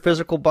crush your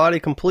physical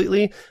body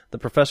completely. The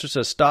professor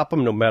says stop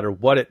them no matter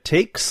what it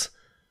takes.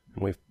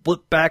 And we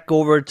flip back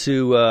over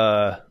to,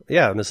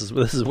 and this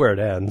is where it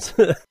ends.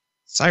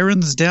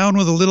 Siren's down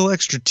with a little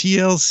extra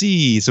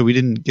TLC. So we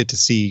didn't get to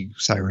see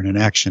Siren in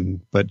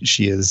action, but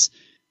she is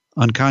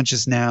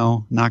unconscious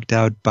now, knocked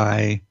out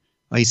by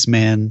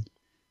Iceman,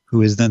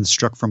 who is then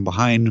struck from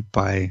behind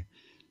by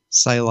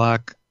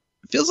Psylocke.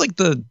 It feels like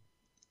the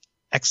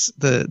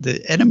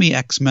enemy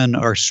X-Men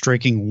are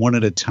striking one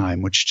at a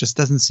time, which just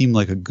doesn't seem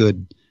like a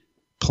good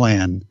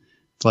plan.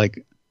 It's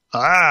like,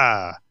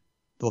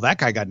 well, that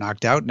guy got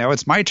knocked out. Now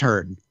it's my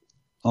turn.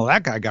 Well,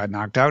 that guy got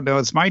knocked out. Now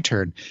it's my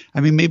turn.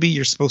 I mean, maybe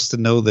you're supposed to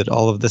know that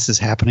all of this is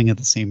happening at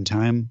the same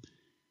time.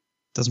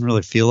 Doesn't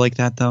really feel like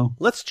that, though.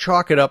 Let's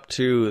chalk it up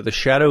to the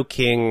Shadow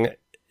King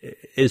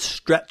is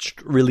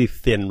stretched really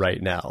thin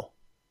right now.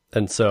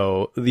 And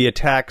so the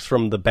attacks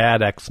from the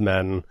bad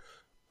X-Men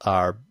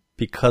are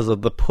because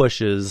of the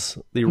pushes,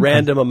 the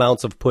random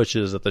amounts of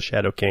pushes that the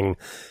Shadow King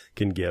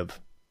can give.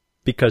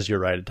 Because you're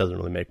right, it doesn't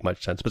really make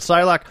much sense. But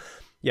Psylocke,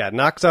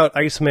 knocks out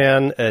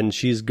Iceman, and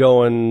she's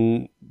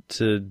going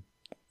to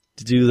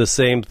do the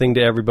same thing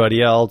to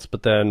everybody else,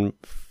 but then...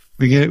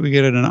 We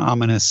get an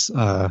ominous...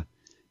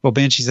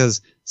 Banshee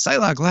says,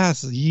 Psylocke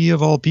laughs, ye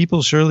of all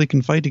people surely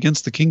can fight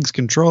against the king's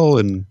control,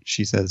 and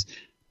she says,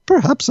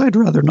 perhaps I'd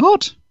rather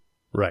not.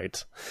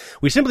 Right.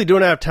 We simply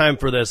don't have time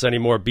for this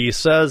anymore,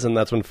 Beast says, and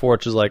that's when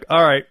Forge is like,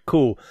 all right,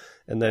 cool.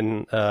 And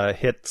then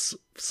hits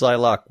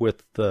Psylocke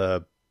with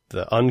the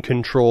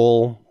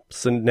uncontrol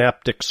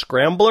synaptic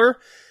scrambler,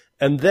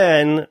 and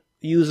then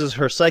uses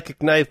her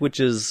psychic knife, which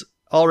is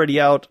already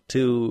out,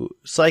 to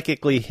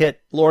psychically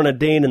hit Lorna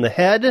Dane in the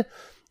head,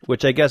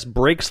 which I guess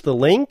breaks the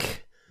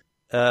link,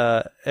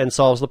 and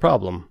solves the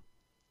problem.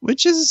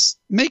 Which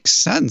makes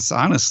sense,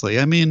 honestly.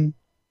 I mean,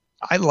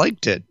 I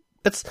liked it.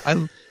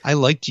 I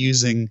liked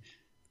using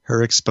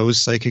her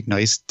exposed psychic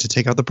knife to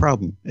take out the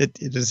problem. It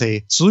is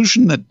a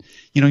solution that,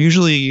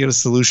 usually you get a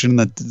solution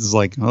that is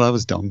like, oh, that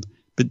was dumb.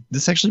 But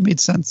this actually made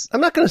sense.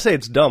 I'm not going to say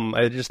it's dumb.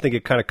 I just think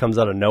it kind of comes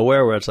out of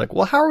nowhere where it's like,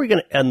 well, how are we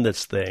going to end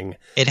this thing?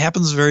 It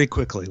happens very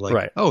quickly. Like,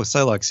 right. Oh,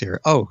 Psylocke's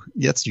here. Oh,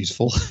 that's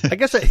useful. I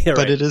guess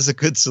but it is a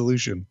good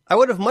solution. I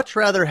would have much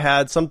rather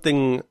had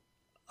something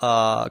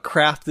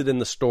crafted in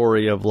the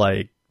story of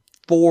like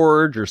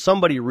Forge or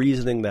somebody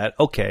reasoning that,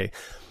 okay,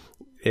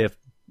 if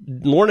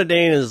Lorna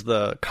Dane is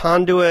the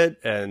conduit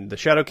and the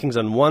Shadow King's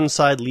on one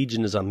side,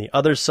 Legion is on the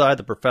other side,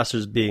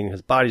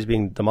 his body's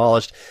being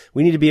demolished,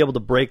 we need to be able to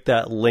break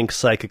that link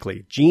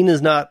psychically. Jean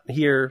is not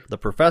here, the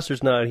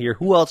professor's not here,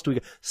 who else do we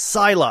get?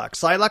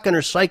 Psylocke and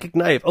her psychic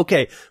knife.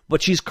 Okay,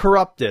 but she's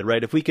corrupted,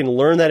 right? If we can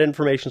learn that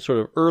information sort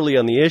of early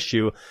on the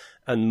issue,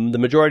 And the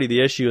majority of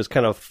the issue is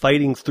kind of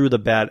fighting through the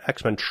bad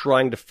X-Men,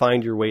 trying to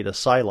find your way to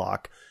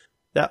Psylocke.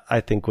 That,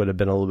 I think, would have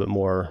been a little bit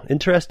more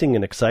interesting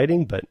and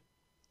exciting, but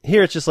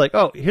here it's just like,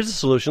 oh, here's a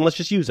solution, let's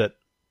just use it.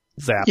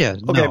 Zap. Yeah,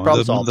 okay, no,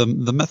 problem solved.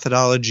 The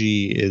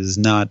methodology is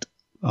not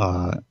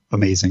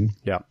amazing.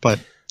 Yeah. But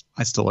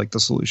I still like the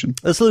solution.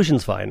 The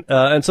solution's fine.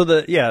 And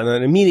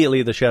then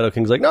immediately the Shadow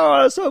King's like,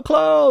 no, it's so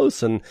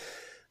close. And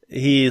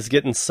he's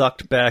getting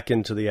sucked back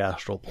into the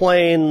astral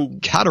plane.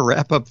 Gotta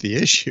wrap up the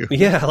issue.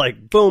 Yeah,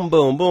 like boom,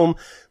 boom, boom.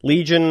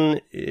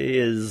 Legion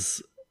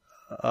is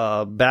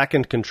back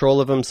in control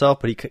of himself,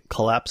 but he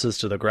collapses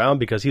to the ground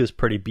because he was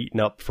pretty beaten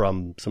up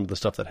from some of the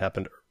stuff that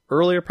happened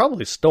earlier.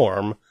 Probably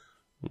Storm.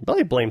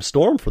 Probably blame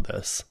Storm for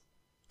this.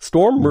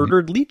 Storm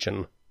murdered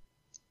Legion.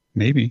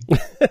 Maybe.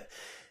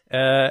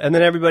 And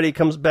then everybody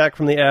comes back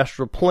from the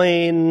astral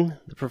plane.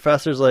 The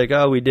professor's like,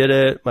 oh, we did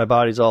it. My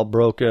body's all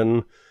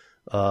broken.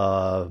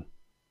 I'm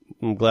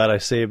glad I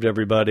saved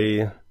everybody.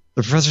 The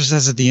professor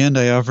says at the end,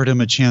 I offered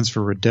him a chance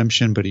for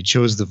redemption, but he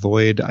chose the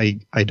void.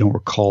 I don't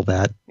recall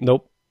that.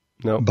 Nope.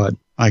 But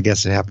I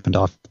guess it happened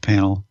off the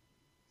panel.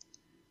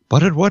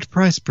 But at what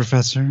price,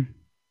 Professor?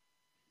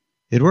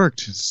 It worked.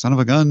 Son of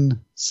a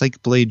gun.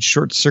 Psych blade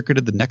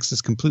short-circuited the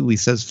Nexus completely,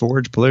 says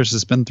Forge. Polaris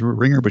has been through a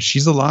ringer, but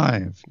she's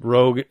alive.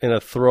 Rogue, in a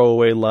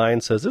throwaway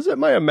line, says, is it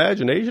my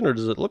imagination, or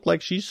does it look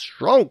like she's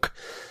shrunk?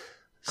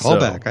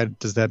 Callback.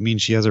 Does that mean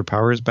she has her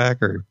powers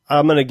back? Or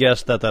I'm going to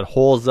guess that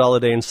whole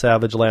Zaladane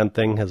Savage Land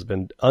thing has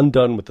been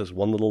undone with this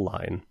one little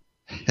line.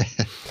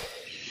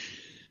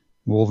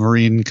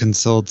 Wolverine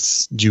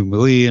consults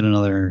Jubilee and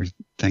another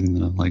thing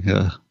that I'm like,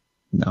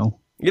 no.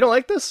 You don't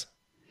like this?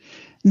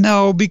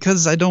 No,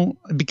 because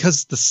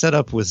the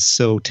setup was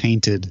so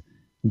tainted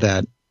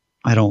that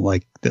I don't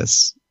like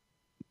this.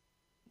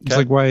 It's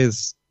like, why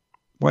is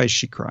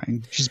she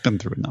crying? She's been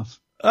through enough.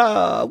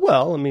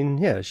 Well, I mean,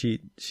 yeah,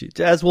 she,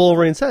 as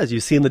Wolverine says,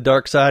 you've seen the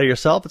dark side of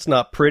yourself. It's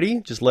not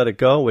pretty. Just let it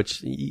go,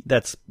 which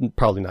that's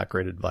probably not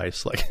great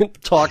advice. Like,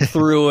 talk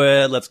through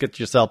it. Let's get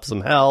yourself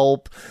some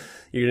help.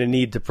 You're going to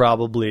need to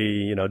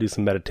probably, do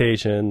some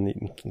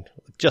meditation.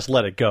 Just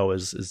let it go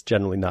is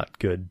generally not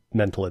good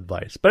mental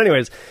advice. But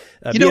anyways.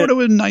 What would have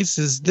been nice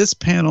is this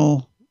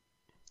panel,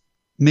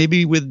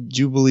 maybe with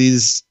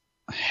Jubilee's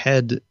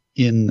head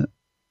in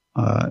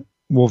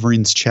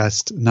Wolverine's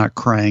chest, not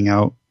crying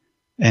out,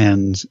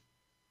 and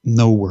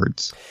no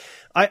words.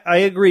 I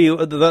agree.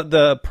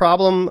 The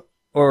problem,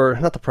 or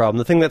not the problem,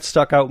 the thing that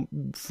stuck out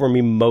for me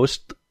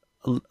most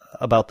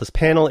about this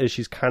panel is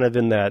she's kind of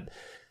in that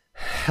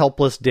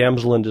helpless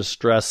damsel in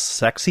distress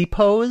sexy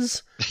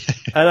pose.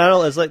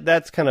 And it's like,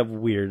 that's kind of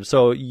weird.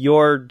 So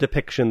your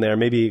depiction there,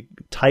 maybe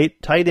tight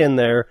in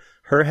there,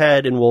 her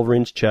head in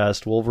Wolverine's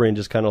chest, Wolverine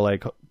just kind of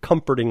like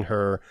comforting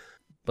her,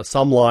 but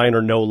some line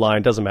or no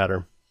line, doesn't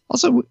matter.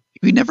 Also,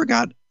 we never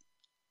got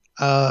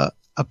a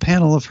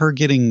panel of her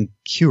getting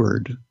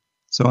cured.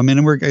 So, I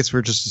mean, we're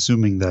just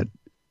assuming that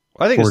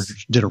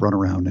Forge did a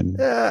runaround. And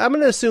I'm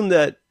going to assume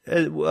that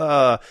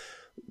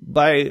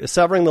by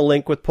severing the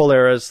link with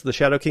Polaris, the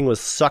Shadow King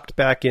was sucked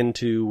back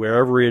into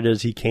wherever it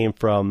is he came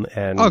from.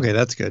 And okay,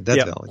 that's good.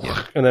 That's valid.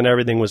 Yeah. And then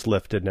everything was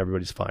lifted and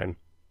everybody's fine.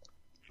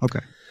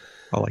 Okay.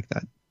 I like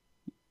that.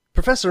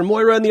 Professor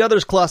Moira and the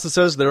others, Colossus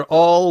says, they're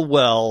all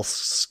well,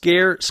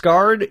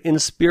 scarred in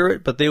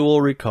spirit, but they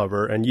will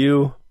recover. And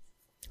you,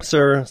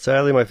 sir,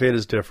 sadly my fate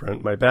is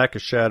different. My back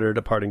is shattered,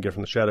 a parting gift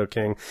from the Shadow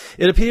King.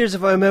 It appears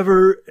if I'm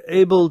ever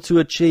able to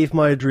achieve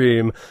my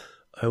dream,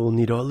 I will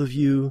need all of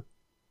you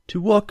to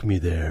walk me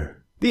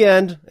there. The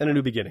end, and a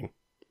new beginning.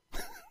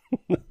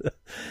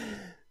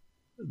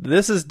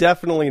 This is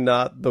definitely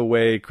not the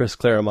way Chris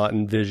Claremont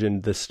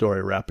envisioned this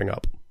story wrapping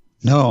up.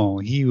 No,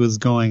 he was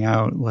going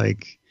out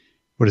like,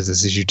 what is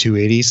this, issue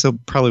 280? So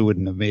probably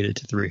wouldn't have made it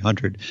to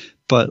 300.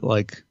 But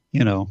like,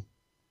 it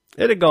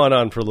had gone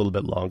on for a little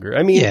bit longer.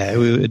 I mean, yeah,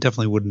 it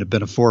definitely wouldn't have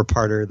been a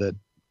 4-parter that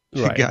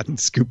had gotten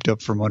scooped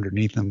up from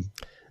underneath him.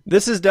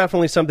 This is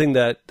definitely something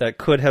that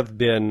could have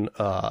been,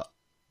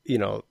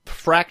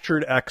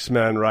 fractured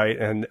X-Men, right?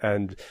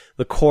 And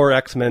the core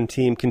X-Men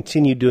team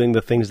continue doing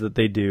the things that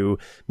they do,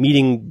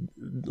 meeting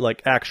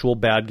like actual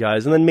bad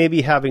guys, and then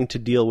maybe having to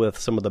deal with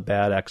some of the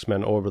bad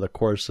X-Men over the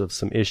course of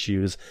some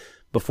issues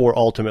before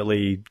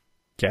ultimately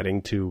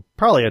getting to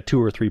probably a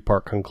 2 or 3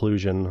 part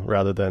conclusion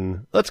rather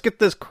than, let's get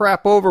this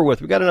crap over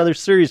with. We got another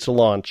series to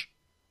launch.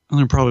 And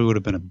there probably would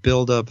have been a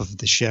buildup of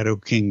the Shadow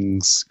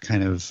King's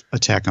kind of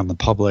attack on the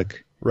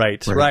public.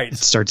 Right. It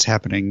starts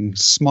happening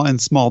in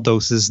small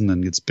doses and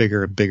then gets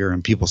bigger and bigger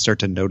and people start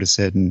to notice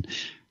it. And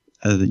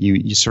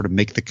you sort of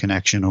make the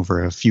connection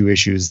over a few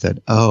issues that,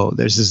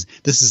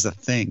 this is a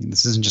thing.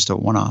 This isn't just a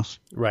one-off.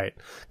 Right.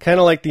 Kind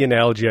of like the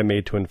analogy I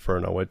made to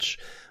Inferno, which,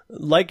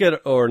 like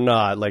it or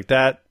not, like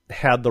that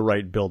had the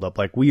right buildup.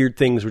 Like weird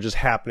things were just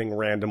happening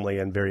randomly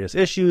in various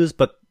issues,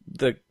 but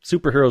the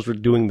superheroes were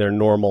doing their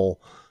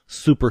normal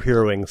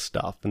superheroing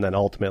stuff. And then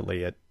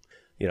ultimately it,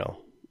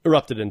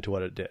 erupted into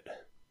what it did.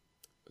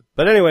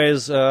 But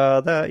anyways,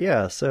 so, I've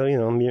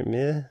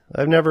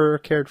never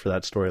cared for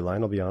that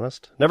storyline, I'll be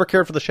honest. Never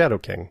cared for the Shadow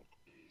King.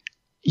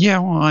 Yeah,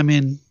 well, I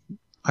mean,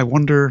 I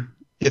wonder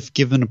if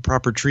given a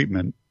proper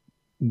treatment,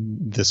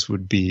 this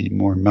would be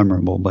more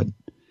memorable. But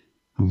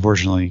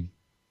unfortunately,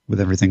 with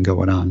everything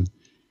going on,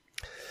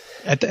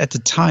 at the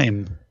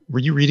time, were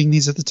you reading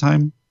these at the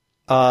time?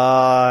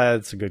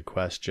 That's a good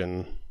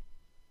question.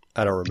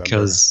 I don't remember.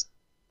 Because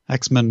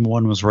X-Men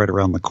 1 was right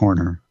around the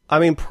corner. I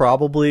mean,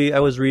 probably I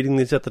was reading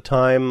these at the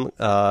time,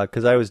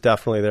 because I was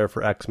definitely there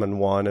for X-Men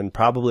 1, and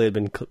probably had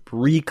been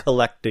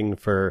recollecting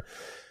for,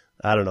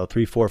 I don't know,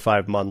 3, 4,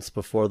 5 months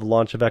before the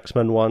launch of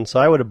X-Men 1, so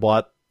I would have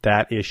bought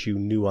that issue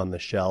new on the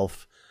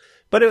shelf.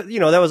 But,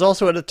 that was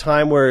also at a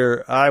time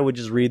where I would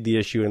just read the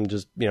issue and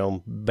just,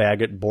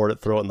 bag it, board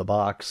it, throw it in the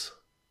box.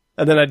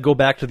 And then I'd go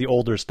back to the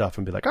older stuff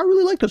and be like, I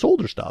really like this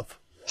older stuff.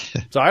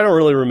 So I don't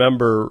really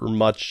remember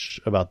much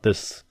about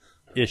this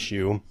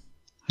issue.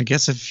 I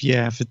guess if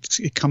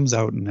it comes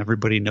out and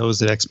everybody knows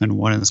that X-Men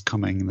 1 is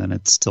coming, then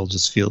it still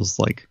just feels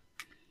like,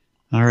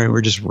 all right,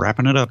 we're just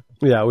wrapping it up.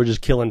 Yeah, we're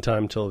just killing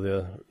time till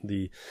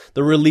the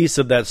release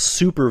of that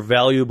super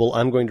valuable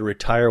I'm going to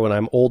retire when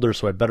I'm older,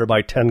 so I better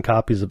buy 10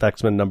 copies of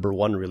X-Men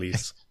 #1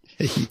 release.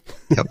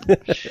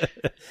 Yep.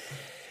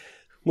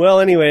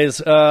 Well,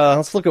 anyways,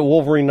 let's look at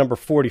Wolverine number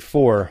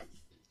 44.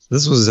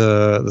 This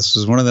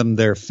was one of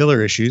their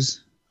filler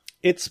issues.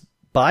 It's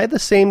by the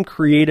same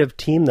creative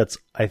team that's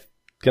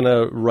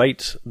gonna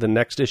write the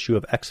next issue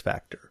of X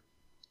Factor.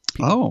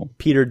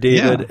 Peter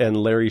David and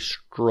Larry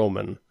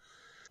Stroman.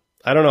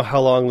 I don't know how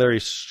long Larry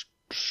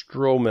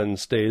Stroman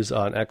stays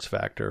on X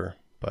Factor,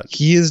 but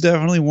he is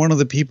definitely one of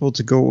the people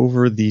to go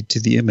over to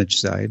the Image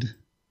side.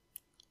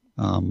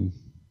 I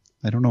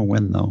don't know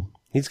when though.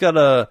 He's got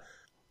a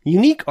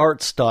unique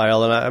art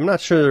style, and I'm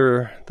not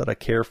sure that I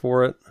care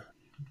for it.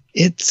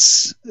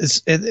 It's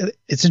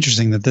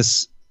interesting that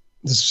this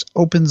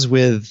opens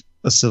with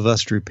a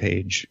Silvestri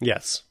page.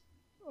 Yes.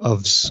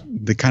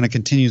 That kind of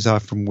continues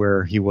off from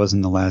where he was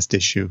in the last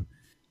issue.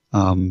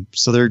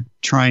 So they're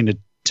trying to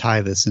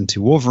tie this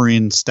into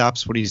Wolverine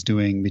stops what he's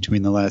doing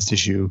between the last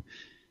issue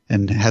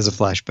and has a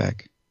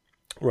flashback.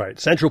 Right.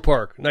 Central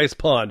Park, nice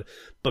pond,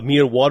 but me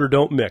and water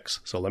don't mix.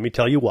 So let me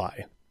tell you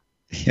why.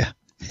 Yeah.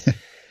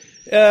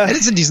 And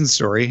it's a decent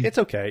story. It's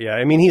okay, yeah.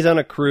 I mean, he's on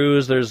a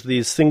cruise. There's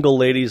these single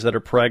ladies that are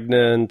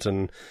pregnant,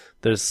 and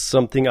there's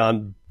something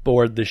on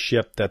board the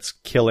ship that's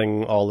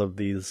killing all of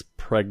these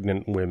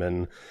pregnant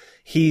women.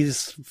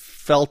 He's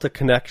felt a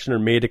connection or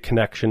made a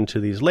connection to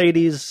these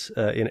ladies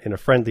in a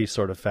friendly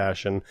sort of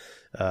fashion.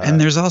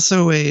 And there's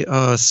also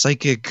a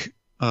psychic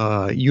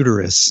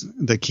uterus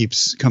that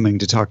keeps coming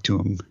to talk to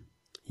him.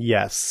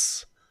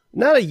 Yes.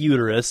 Not a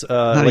uterus,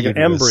 Not like a an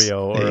uterus,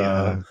 embryo.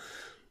 Or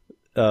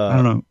I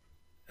don't know.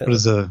 What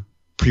is a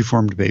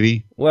preformed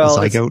baby? Well,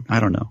 a zygote?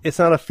 I don't know. It's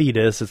not a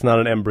fetus. It's not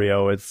an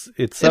embryo. It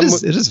is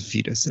a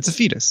fetus. It's a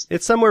fetus.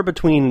 It's somewhere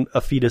between a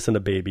fetus and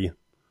a baby.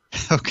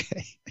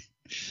 Okay.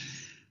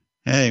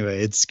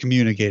 Anyway, it's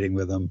communicating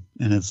with him,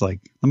 and it's like,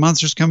 the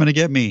monster's coming to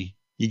get me.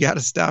 You got to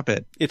stop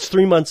it. It's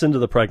 3 months into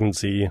the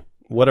pregnancy.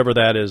 Whatever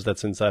that is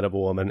that's inside of a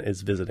woman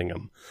is visiting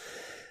him.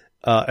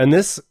 And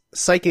this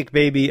psychic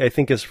baby, I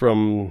think, is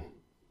from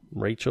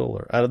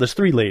Rachel. There's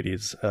 3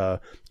 ladies.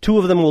 2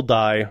 of them will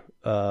die.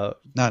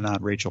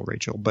 Not Rachel,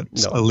 but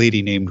a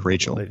lady named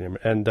Rachel.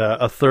 And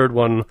a third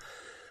one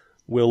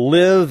will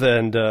live,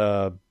 and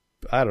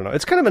I don't know.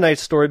 It's kind of a nice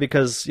story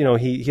because,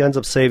 he ends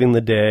up saving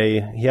the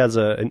day. He has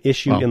an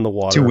issue in the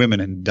water. 2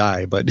 women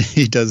die, but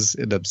he does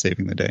end up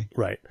saving the day.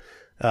 Right.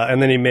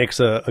 And then he makes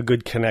a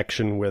good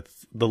connection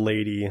with the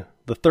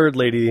third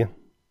lady.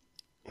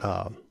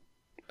 And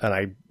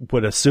I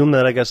would assume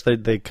that, I guess,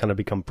 they kind of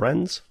become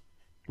friends.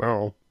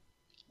 Well,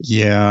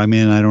 yeah, I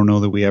mean, I don't know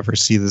that we ever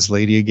see this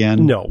lady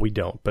again. No, we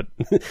don't. But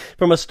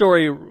from a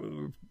story,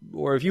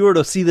 or if you were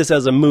to see this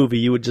as a movie,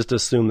 you would just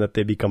assume that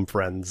they become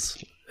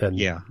friends. And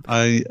yeah,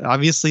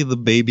 obviously the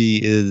baby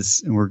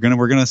is, and we're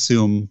gonna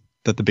assume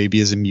that the baby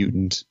is a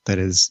mutant. That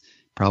is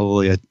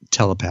probably a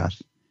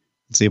telepath.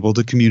 It's able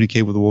to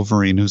communicate with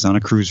Wolverine, who's on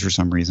a cruise for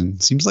some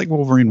reason. Seems like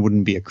Wolverine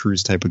wouldn't be a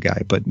cruise type of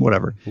guy, but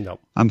whatever. No,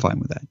 I'm fine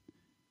with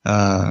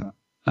that.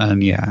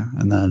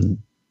 And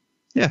then.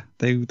 Yeah,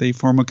 they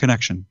form a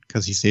connection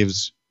because he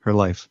saves her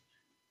life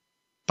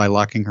by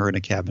locking her in a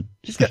cabin.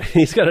 He's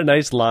got a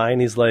nice line.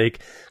 He's like,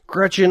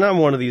 Gretchen, I'm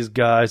one of these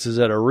guys who's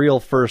had a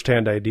real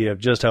first-hand idea of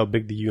just how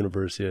big the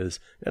universe is.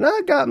 And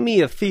I got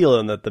me a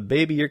feeling that the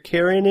baby you're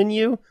carrying in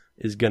you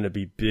is going to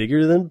be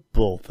bigger than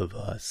both of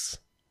us.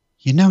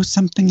 You know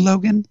something,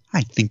 Logan?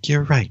 I think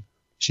you're right,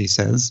 she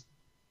says.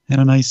 And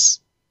a nice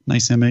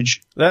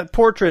image. That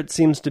portrait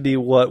seems to be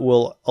what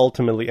we'll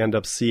ultimately end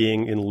up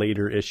seeing in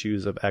later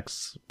issues of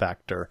X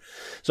Factor.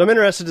 So I'm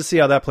interested to see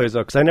how that plays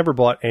out, because I never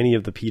bought any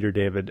of the Peter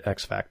David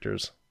X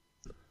Factors.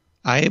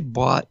 I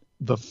bought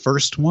the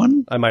first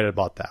one. I might have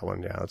bought that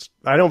one, yeah.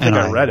 I don't think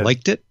I read it. I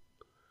liked it.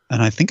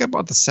 And I think I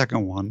bought the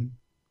second one,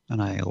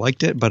 and I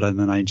liked it, but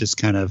then I just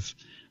kind of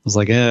was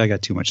like, I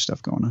got too much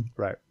stuff going on.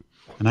 Right.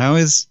 And I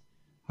always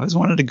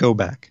wanted to go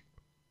back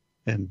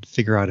and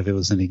figure out if it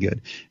was any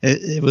good.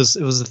 It was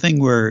a thing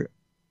where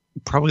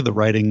probably the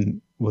writing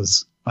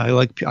was, I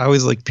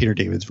always like Peter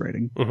David's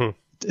writing. Mm-hmm.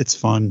 It's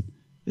fun,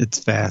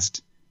 it's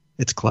fast,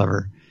 it's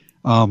clever.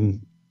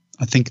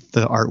 I think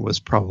the art was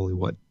probably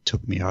what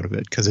took me out of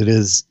it, because it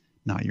is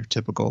not your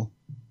typical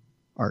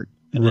art.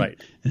 And Right.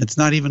 and it's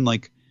not even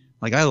like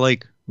I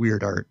like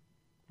weird art,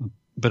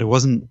 but it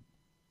wasn't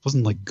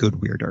like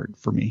good weird art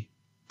for me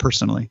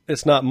personally.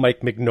 It's not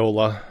Mike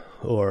Mignola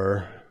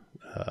or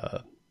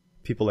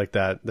people like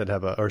that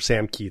have or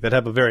Sam Keith that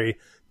have a very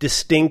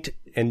distinct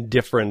and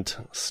different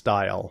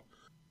style.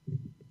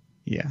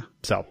 Yeah.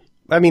 So,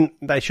 I mean,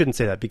 I shouldn't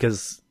say that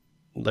because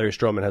Larry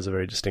Stroman has a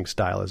very distinct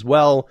style as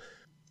well.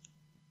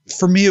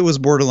 For me, it was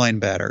borderline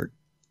bad art,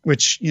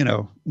 which, you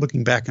know,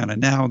 looking back on it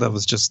now, that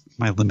was just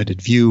my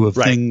limited view of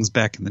things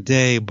back in the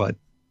day. But,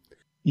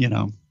 you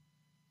know,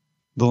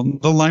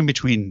 the line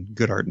between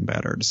good art and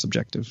bad art is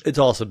subjective. It's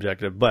all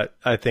subjective, but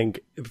I think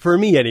for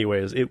me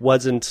anyways, it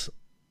wasn't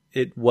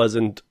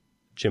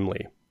Jim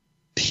Lee.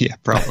 Yeah,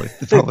 probably.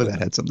 Probably that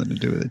had something to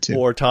do with it too.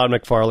 Or Todd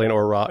McFarlane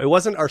or Rob. It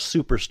wasn't our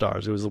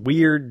superstars. It was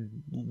weird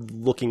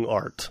looking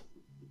art.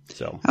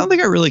 So I don't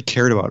think I really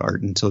cared about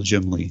art until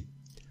Jim Lee.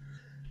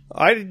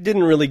 I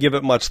didn't really give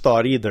it much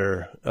thought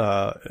either.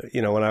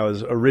 You know, when I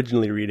was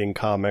originally reading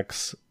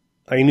comics,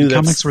 I knew that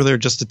comics were there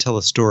just to tell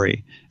a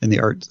story, and the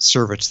art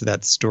served to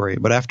that story.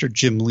 But after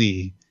Jim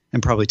Lee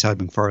and probably Todd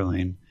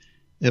McFarlane,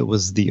 it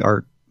was the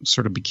art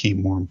sort of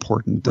became more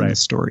important than the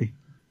story.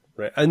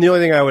 Right. And the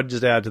only thing I would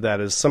just add to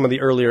that is some of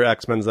the earlier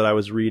X-Men that I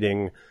was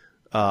reading,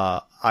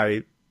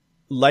 I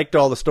liked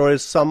all the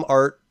stories. Some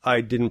art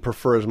I didn't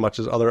prefer as much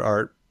as other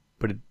art,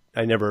 but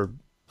I never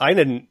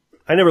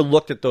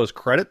looked at those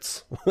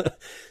credits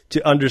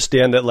to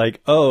understand that,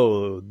 like,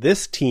 oh,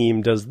 this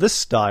team does this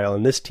style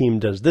and this team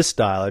does this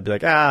style. I'd be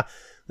like,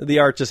 the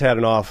artist just had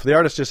an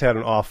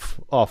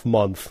off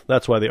month.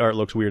 That's why the art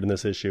looks weird in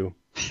this issue.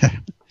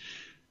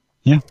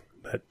 Yeah.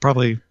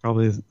 Probably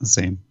the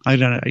same. I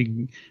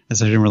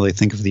didn't really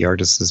think of the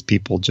artists as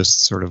people,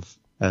 just sort of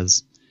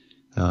as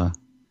I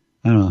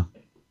don't know.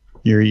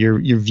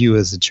 Your view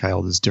as a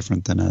child is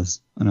different than as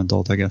an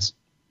adult, I guess.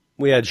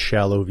 We had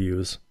shallow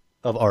views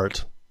of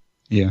art.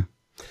 Yeah,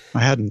 I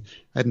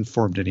hadn't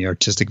formed any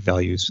artistic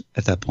values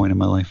at that point in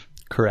my life.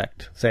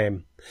 Correct.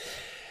 Same.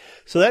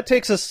 So that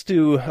takes us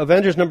to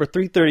Avengers number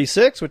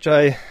 336, which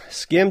I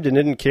skimmed and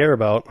didn't care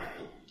about.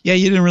 Yeah,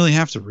 you didn't really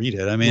have to read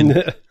it. I mean.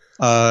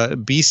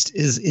 Beast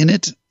is in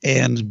it,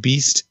 and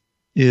Beast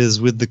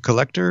is with the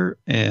Collector,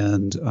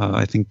 and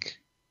I think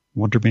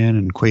Wonder Man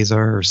and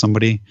Quasar or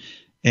somebody,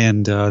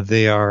 and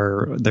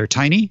they're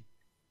tiny,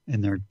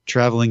 and they're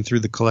traveling through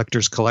the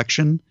Collector's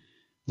collection,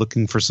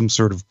 looking for some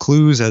sort of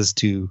clues as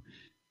to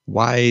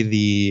why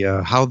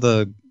how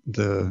the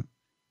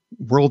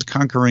world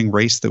conquering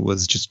race that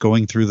was just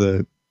going through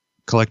the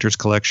Collector's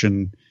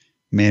collection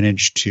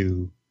managed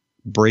to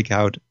break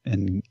out,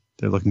 and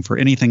they're looking for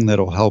anything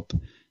that'll help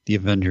the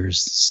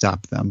Avengers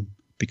stop them,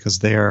 because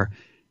they are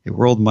a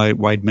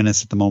worldwide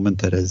menace at the moment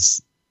that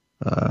is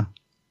that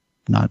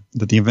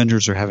the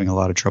Avengers are having a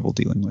lot of trouble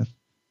dealing with.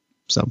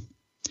 So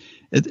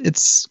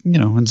it's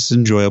it's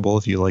enjoyable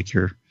if you like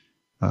your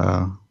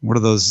what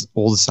are those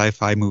old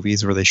sci-fi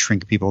movies where they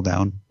shrink people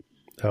down?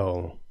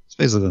 Oh, it's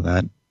basically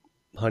that.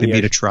 They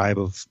meet a tribe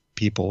of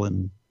people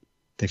and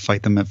they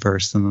fight them at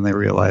first, and then they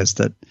realize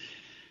that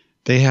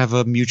they have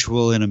a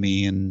mutual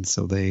enemy, and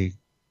so they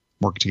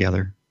work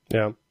together.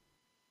 Yeah.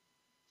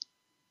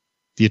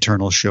 The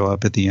Eternals show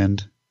up at the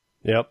end.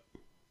 Yep.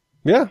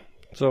 Yeah.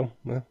 So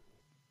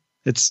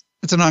it's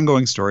an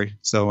ongoing story.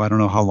 So I don't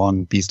know how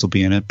long Beast will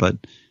be in it, but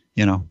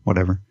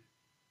whatever.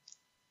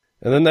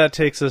 And then that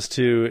takes us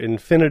to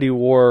Infinity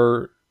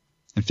Gauntlet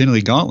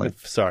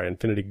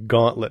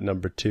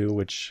number 2,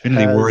 which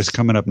Infinity War is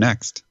coming up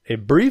next. A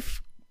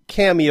brief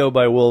cameo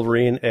by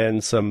Wolverine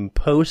and some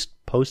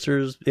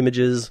posters,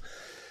 images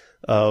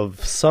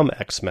of some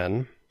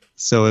X-Men.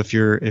 So if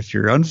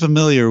you're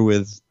unfamiliar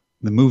with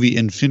the movie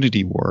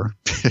Infinity War,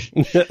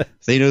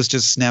 Thanos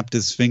just snapped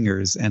his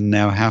fingers, and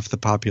now half the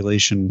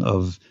population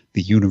of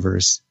the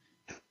universe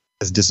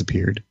has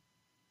disappeared.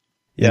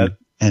 Yeah.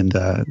 And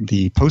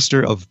the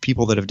poster of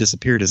people that have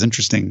disappeared is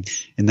interesting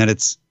in that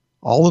it's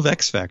all of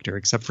X Factor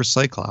except for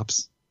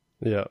Cyclops.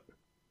 Yeah.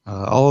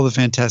 All of the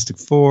Fantastic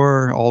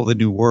Four, all the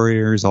New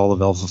Warriors, all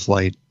of Alpha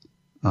Flight,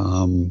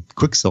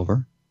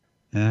 Quicksilver.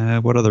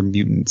 What other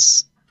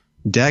mutants?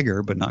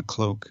 Dagger, but not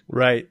Cloak.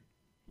 Right.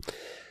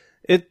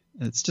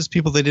 It's just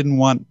people they didn't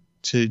want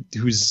to,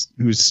 whose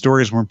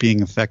stories weren't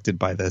being affected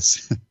by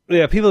this.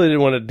 Yeah, people they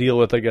didn't want to deal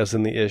with, I guess,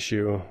 in the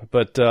issue.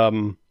 But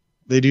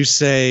they do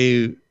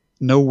say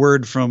no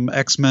word from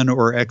X-Men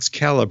or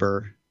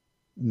Excalibur.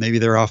 Maybe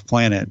they're off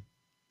planet.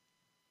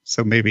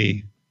 So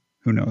maybe,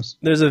 who knows?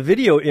 There's a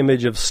video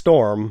image of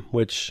Storm,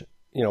 which,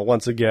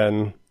 once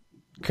again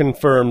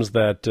confirms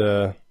that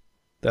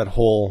that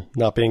whole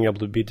not being able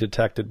to be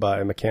detected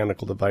by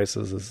mechanical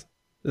devices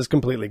is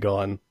completely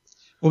gone.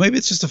 Well, maybe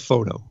it's just a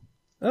photo.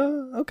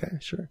 Okay,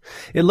 sure.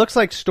 It looks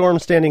like Storm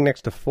standing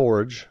next to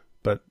Forge,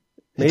 but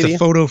maybe. It's a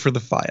photo for the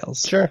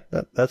files. Sure,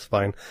 that's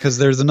fine. Because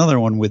there's another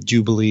one with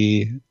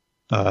Jubilee,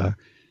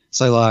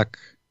 Psylocke,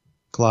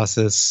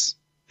 Colossus,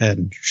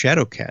 and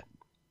Shadowcat,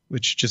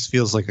 which just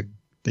feels like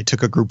they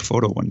took a group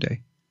photo one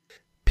day.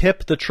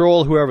 Pip the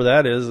troll, whoever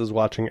that is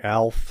watching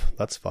Alf.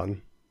 That's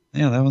fun.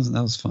 Yeah, that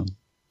was fun.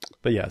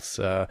 But yes,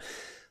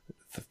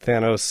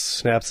 Thanos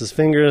snaps his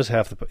fingers.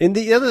 And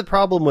the other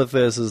problem with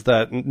this is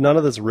that none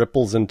of this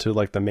ripples into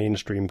like the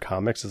mainstream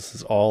comics. This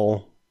is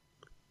all.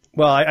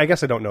 Well, I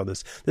guess I don't know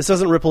this. This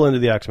doesn't ripple into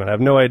the X-Men. I have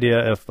no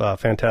idea if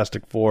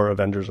Fantastic Four,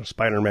 Avengers, or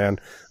Spider-Man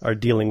are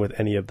dealing with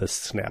any of this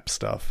snap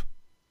stuff.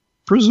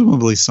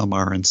 Presumably some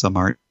are and some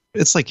aren't.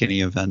 It's like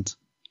any event.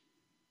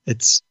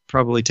 It's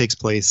probably takes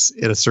place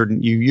at a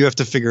certain... You have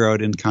to figure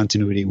out in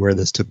continuity where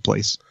this took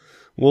place.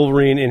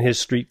 Wolverine, in his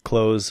street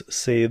clothes,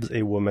 saves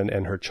a woman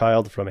and her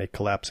child from a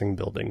collapsing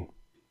building.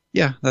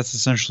 Yeah, that's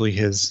essentially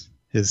his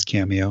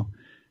cameo.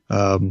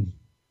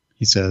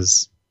 He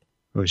says...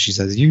 Well, she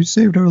says, "You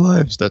saved our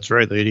lives." That's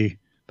right, lady.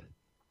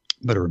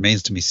 But it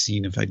remains to be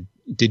seen if I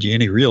did you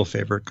any real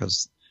favor,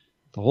 because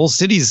the whole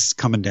city's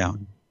coming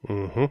down.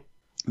 Mm-hmm. And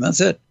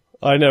that's it.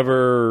 I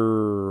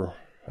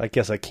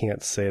guess I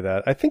can't say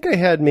that. I think I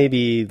had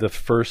maybe the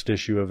first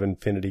issue of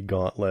Infinity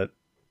Gauntlet,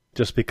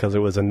 just because it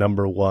was a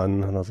 #1,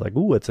 and I was like,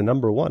 ooh, it's a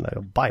 #1.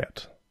 I'll buy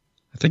it.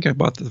 I think I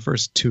bought the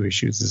first 2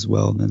 issues as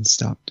well and then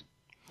stopped.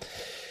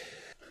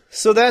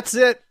 So that's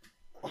it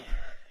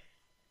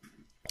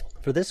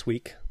for this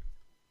week.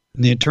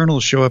 And the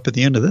Eternals show up at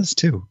the end of this,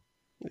 too.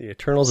 The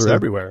Eternals are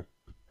everywhere.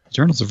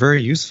 Eternals are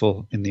very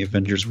useful in the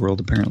Avengers world,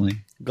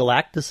 apparently.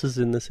 Galactus is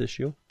in this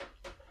issue.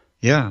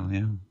 Yeah.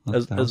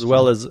 As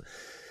well as,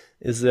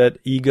 is that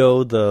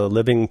Ego the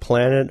living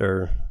planet,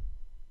 or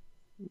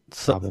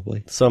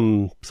probably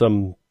some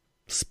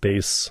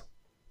space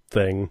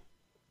thing?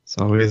 It's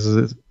always,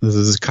 this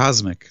is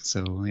cosmic,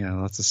 so yeah,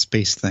 lots of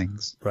space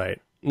things.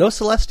 Right. No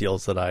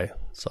Celestials that I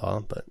saw,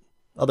 but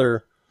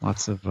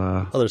lots of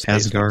other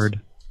space Asgard.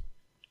 things.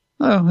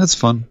 Oh, that's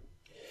fun.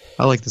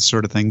 I like this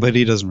sort of thing, but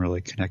he doesn't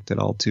really connect at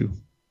all to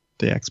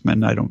the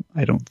X-Men. I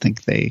don't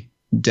think they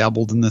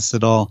dabbled in this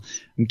at all.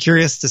 I'm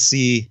curious to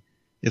see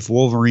if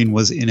Wolverine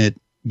was in it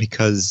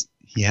because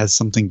he has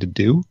something to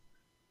do.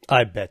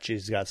 I bet you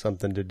he's got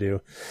something to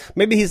do.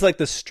 Maybe he's like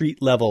the street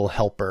level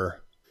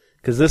helper,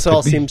 because this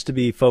all seems to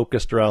be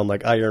focused around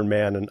like Iron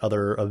Man and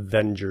other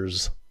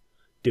Avengers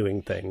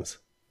doing things.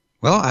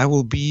 Well, I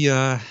will be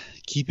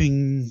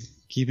keeping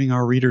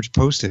our readers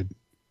posted.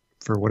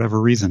 For whatever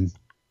reason.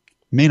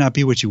 May not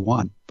be what you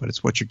want, but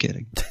it's what you're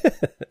getting.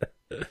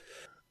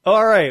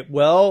 All right.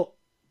 Well,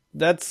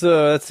 that's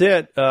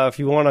it. If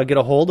you want to get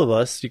a hold of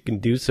us, you can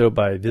do so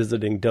by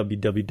visiting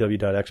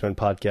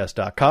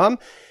www.xmenpodcast.com,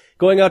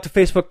 going out to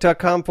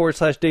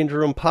facebook.com/Danger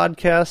Room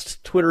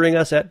Podcast, Twittering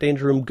us at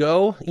Danger Room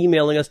Go,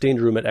 emailing us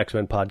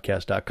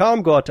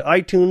dangerroom@xmenpodcast.com, go out to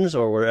iTunes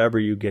or wherever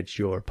you get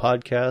your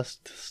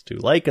podcasts to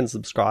like and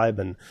subscribe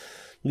and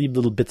leave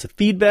little bits of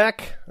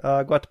feedback.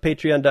 Go out to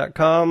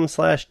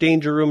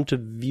patreon.com/Danger Room to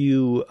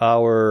view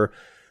our,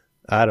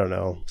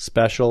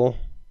 special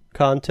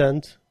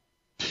content.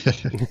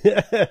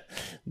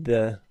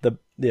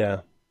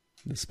 the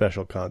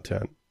special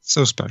content.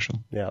 So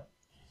special. Yeah.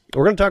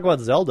 We're going to talk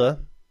about Zelda.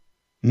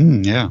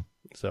 Yeah.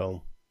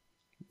 So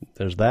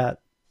there's that.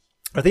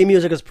 Our theme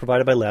music is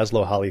provided by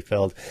Laszlo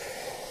Hollyfeld.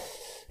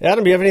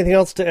 Adam, do you have anything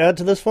else to add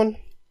to this one?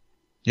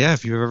 Yeah,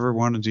 if you ever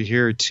wanted to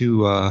hear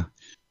two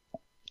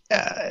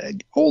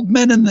old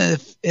men and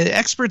the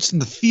experts in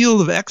the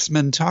field of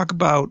X-Men talk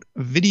about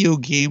video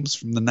games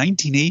from the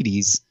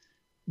 1980s,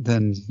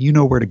 then you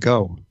know where to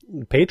go.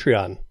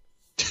 Patreon.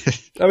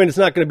 I mean, it's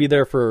not going to be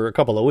there for a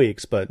couple of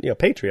weeks, but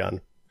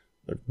Patreon.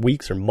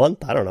 Weeks or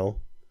month, I don't know.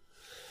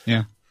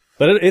 Yeah.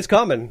 But it's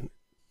coming.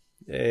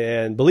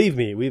 And believe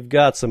me, we've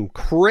got some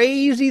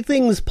crazy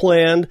things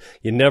planned.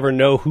 You never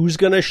know who's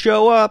going to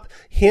show up.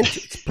 Hint,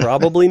 it's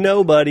probably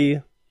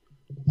nobody.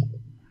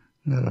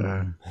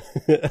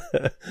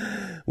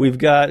 We've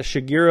got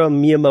Shigeru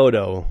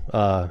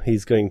Miyamoto.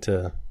 He's going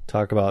to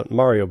talk about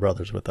Mario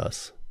Brothers with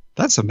us.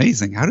 That's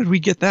amazing. How did we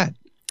get that?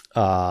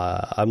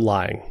 I'm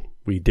lying.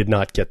 We did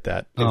not get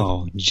that.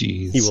 Oh,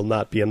 jeez. He will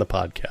not be in the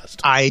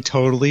podcast. I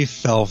totally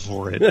fell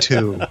for it,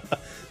 too.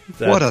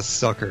 What a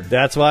sucker.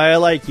 That's why I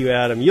like you,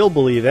 Adam. You'll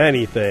believe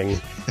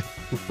anything.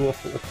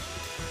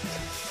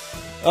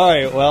 All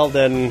right, well,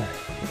 then,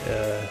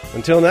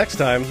 until next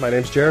time, my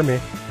name's Jeremy.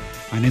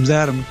 My name's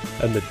Adam.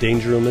 And the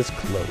Danger Room is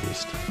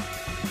closed.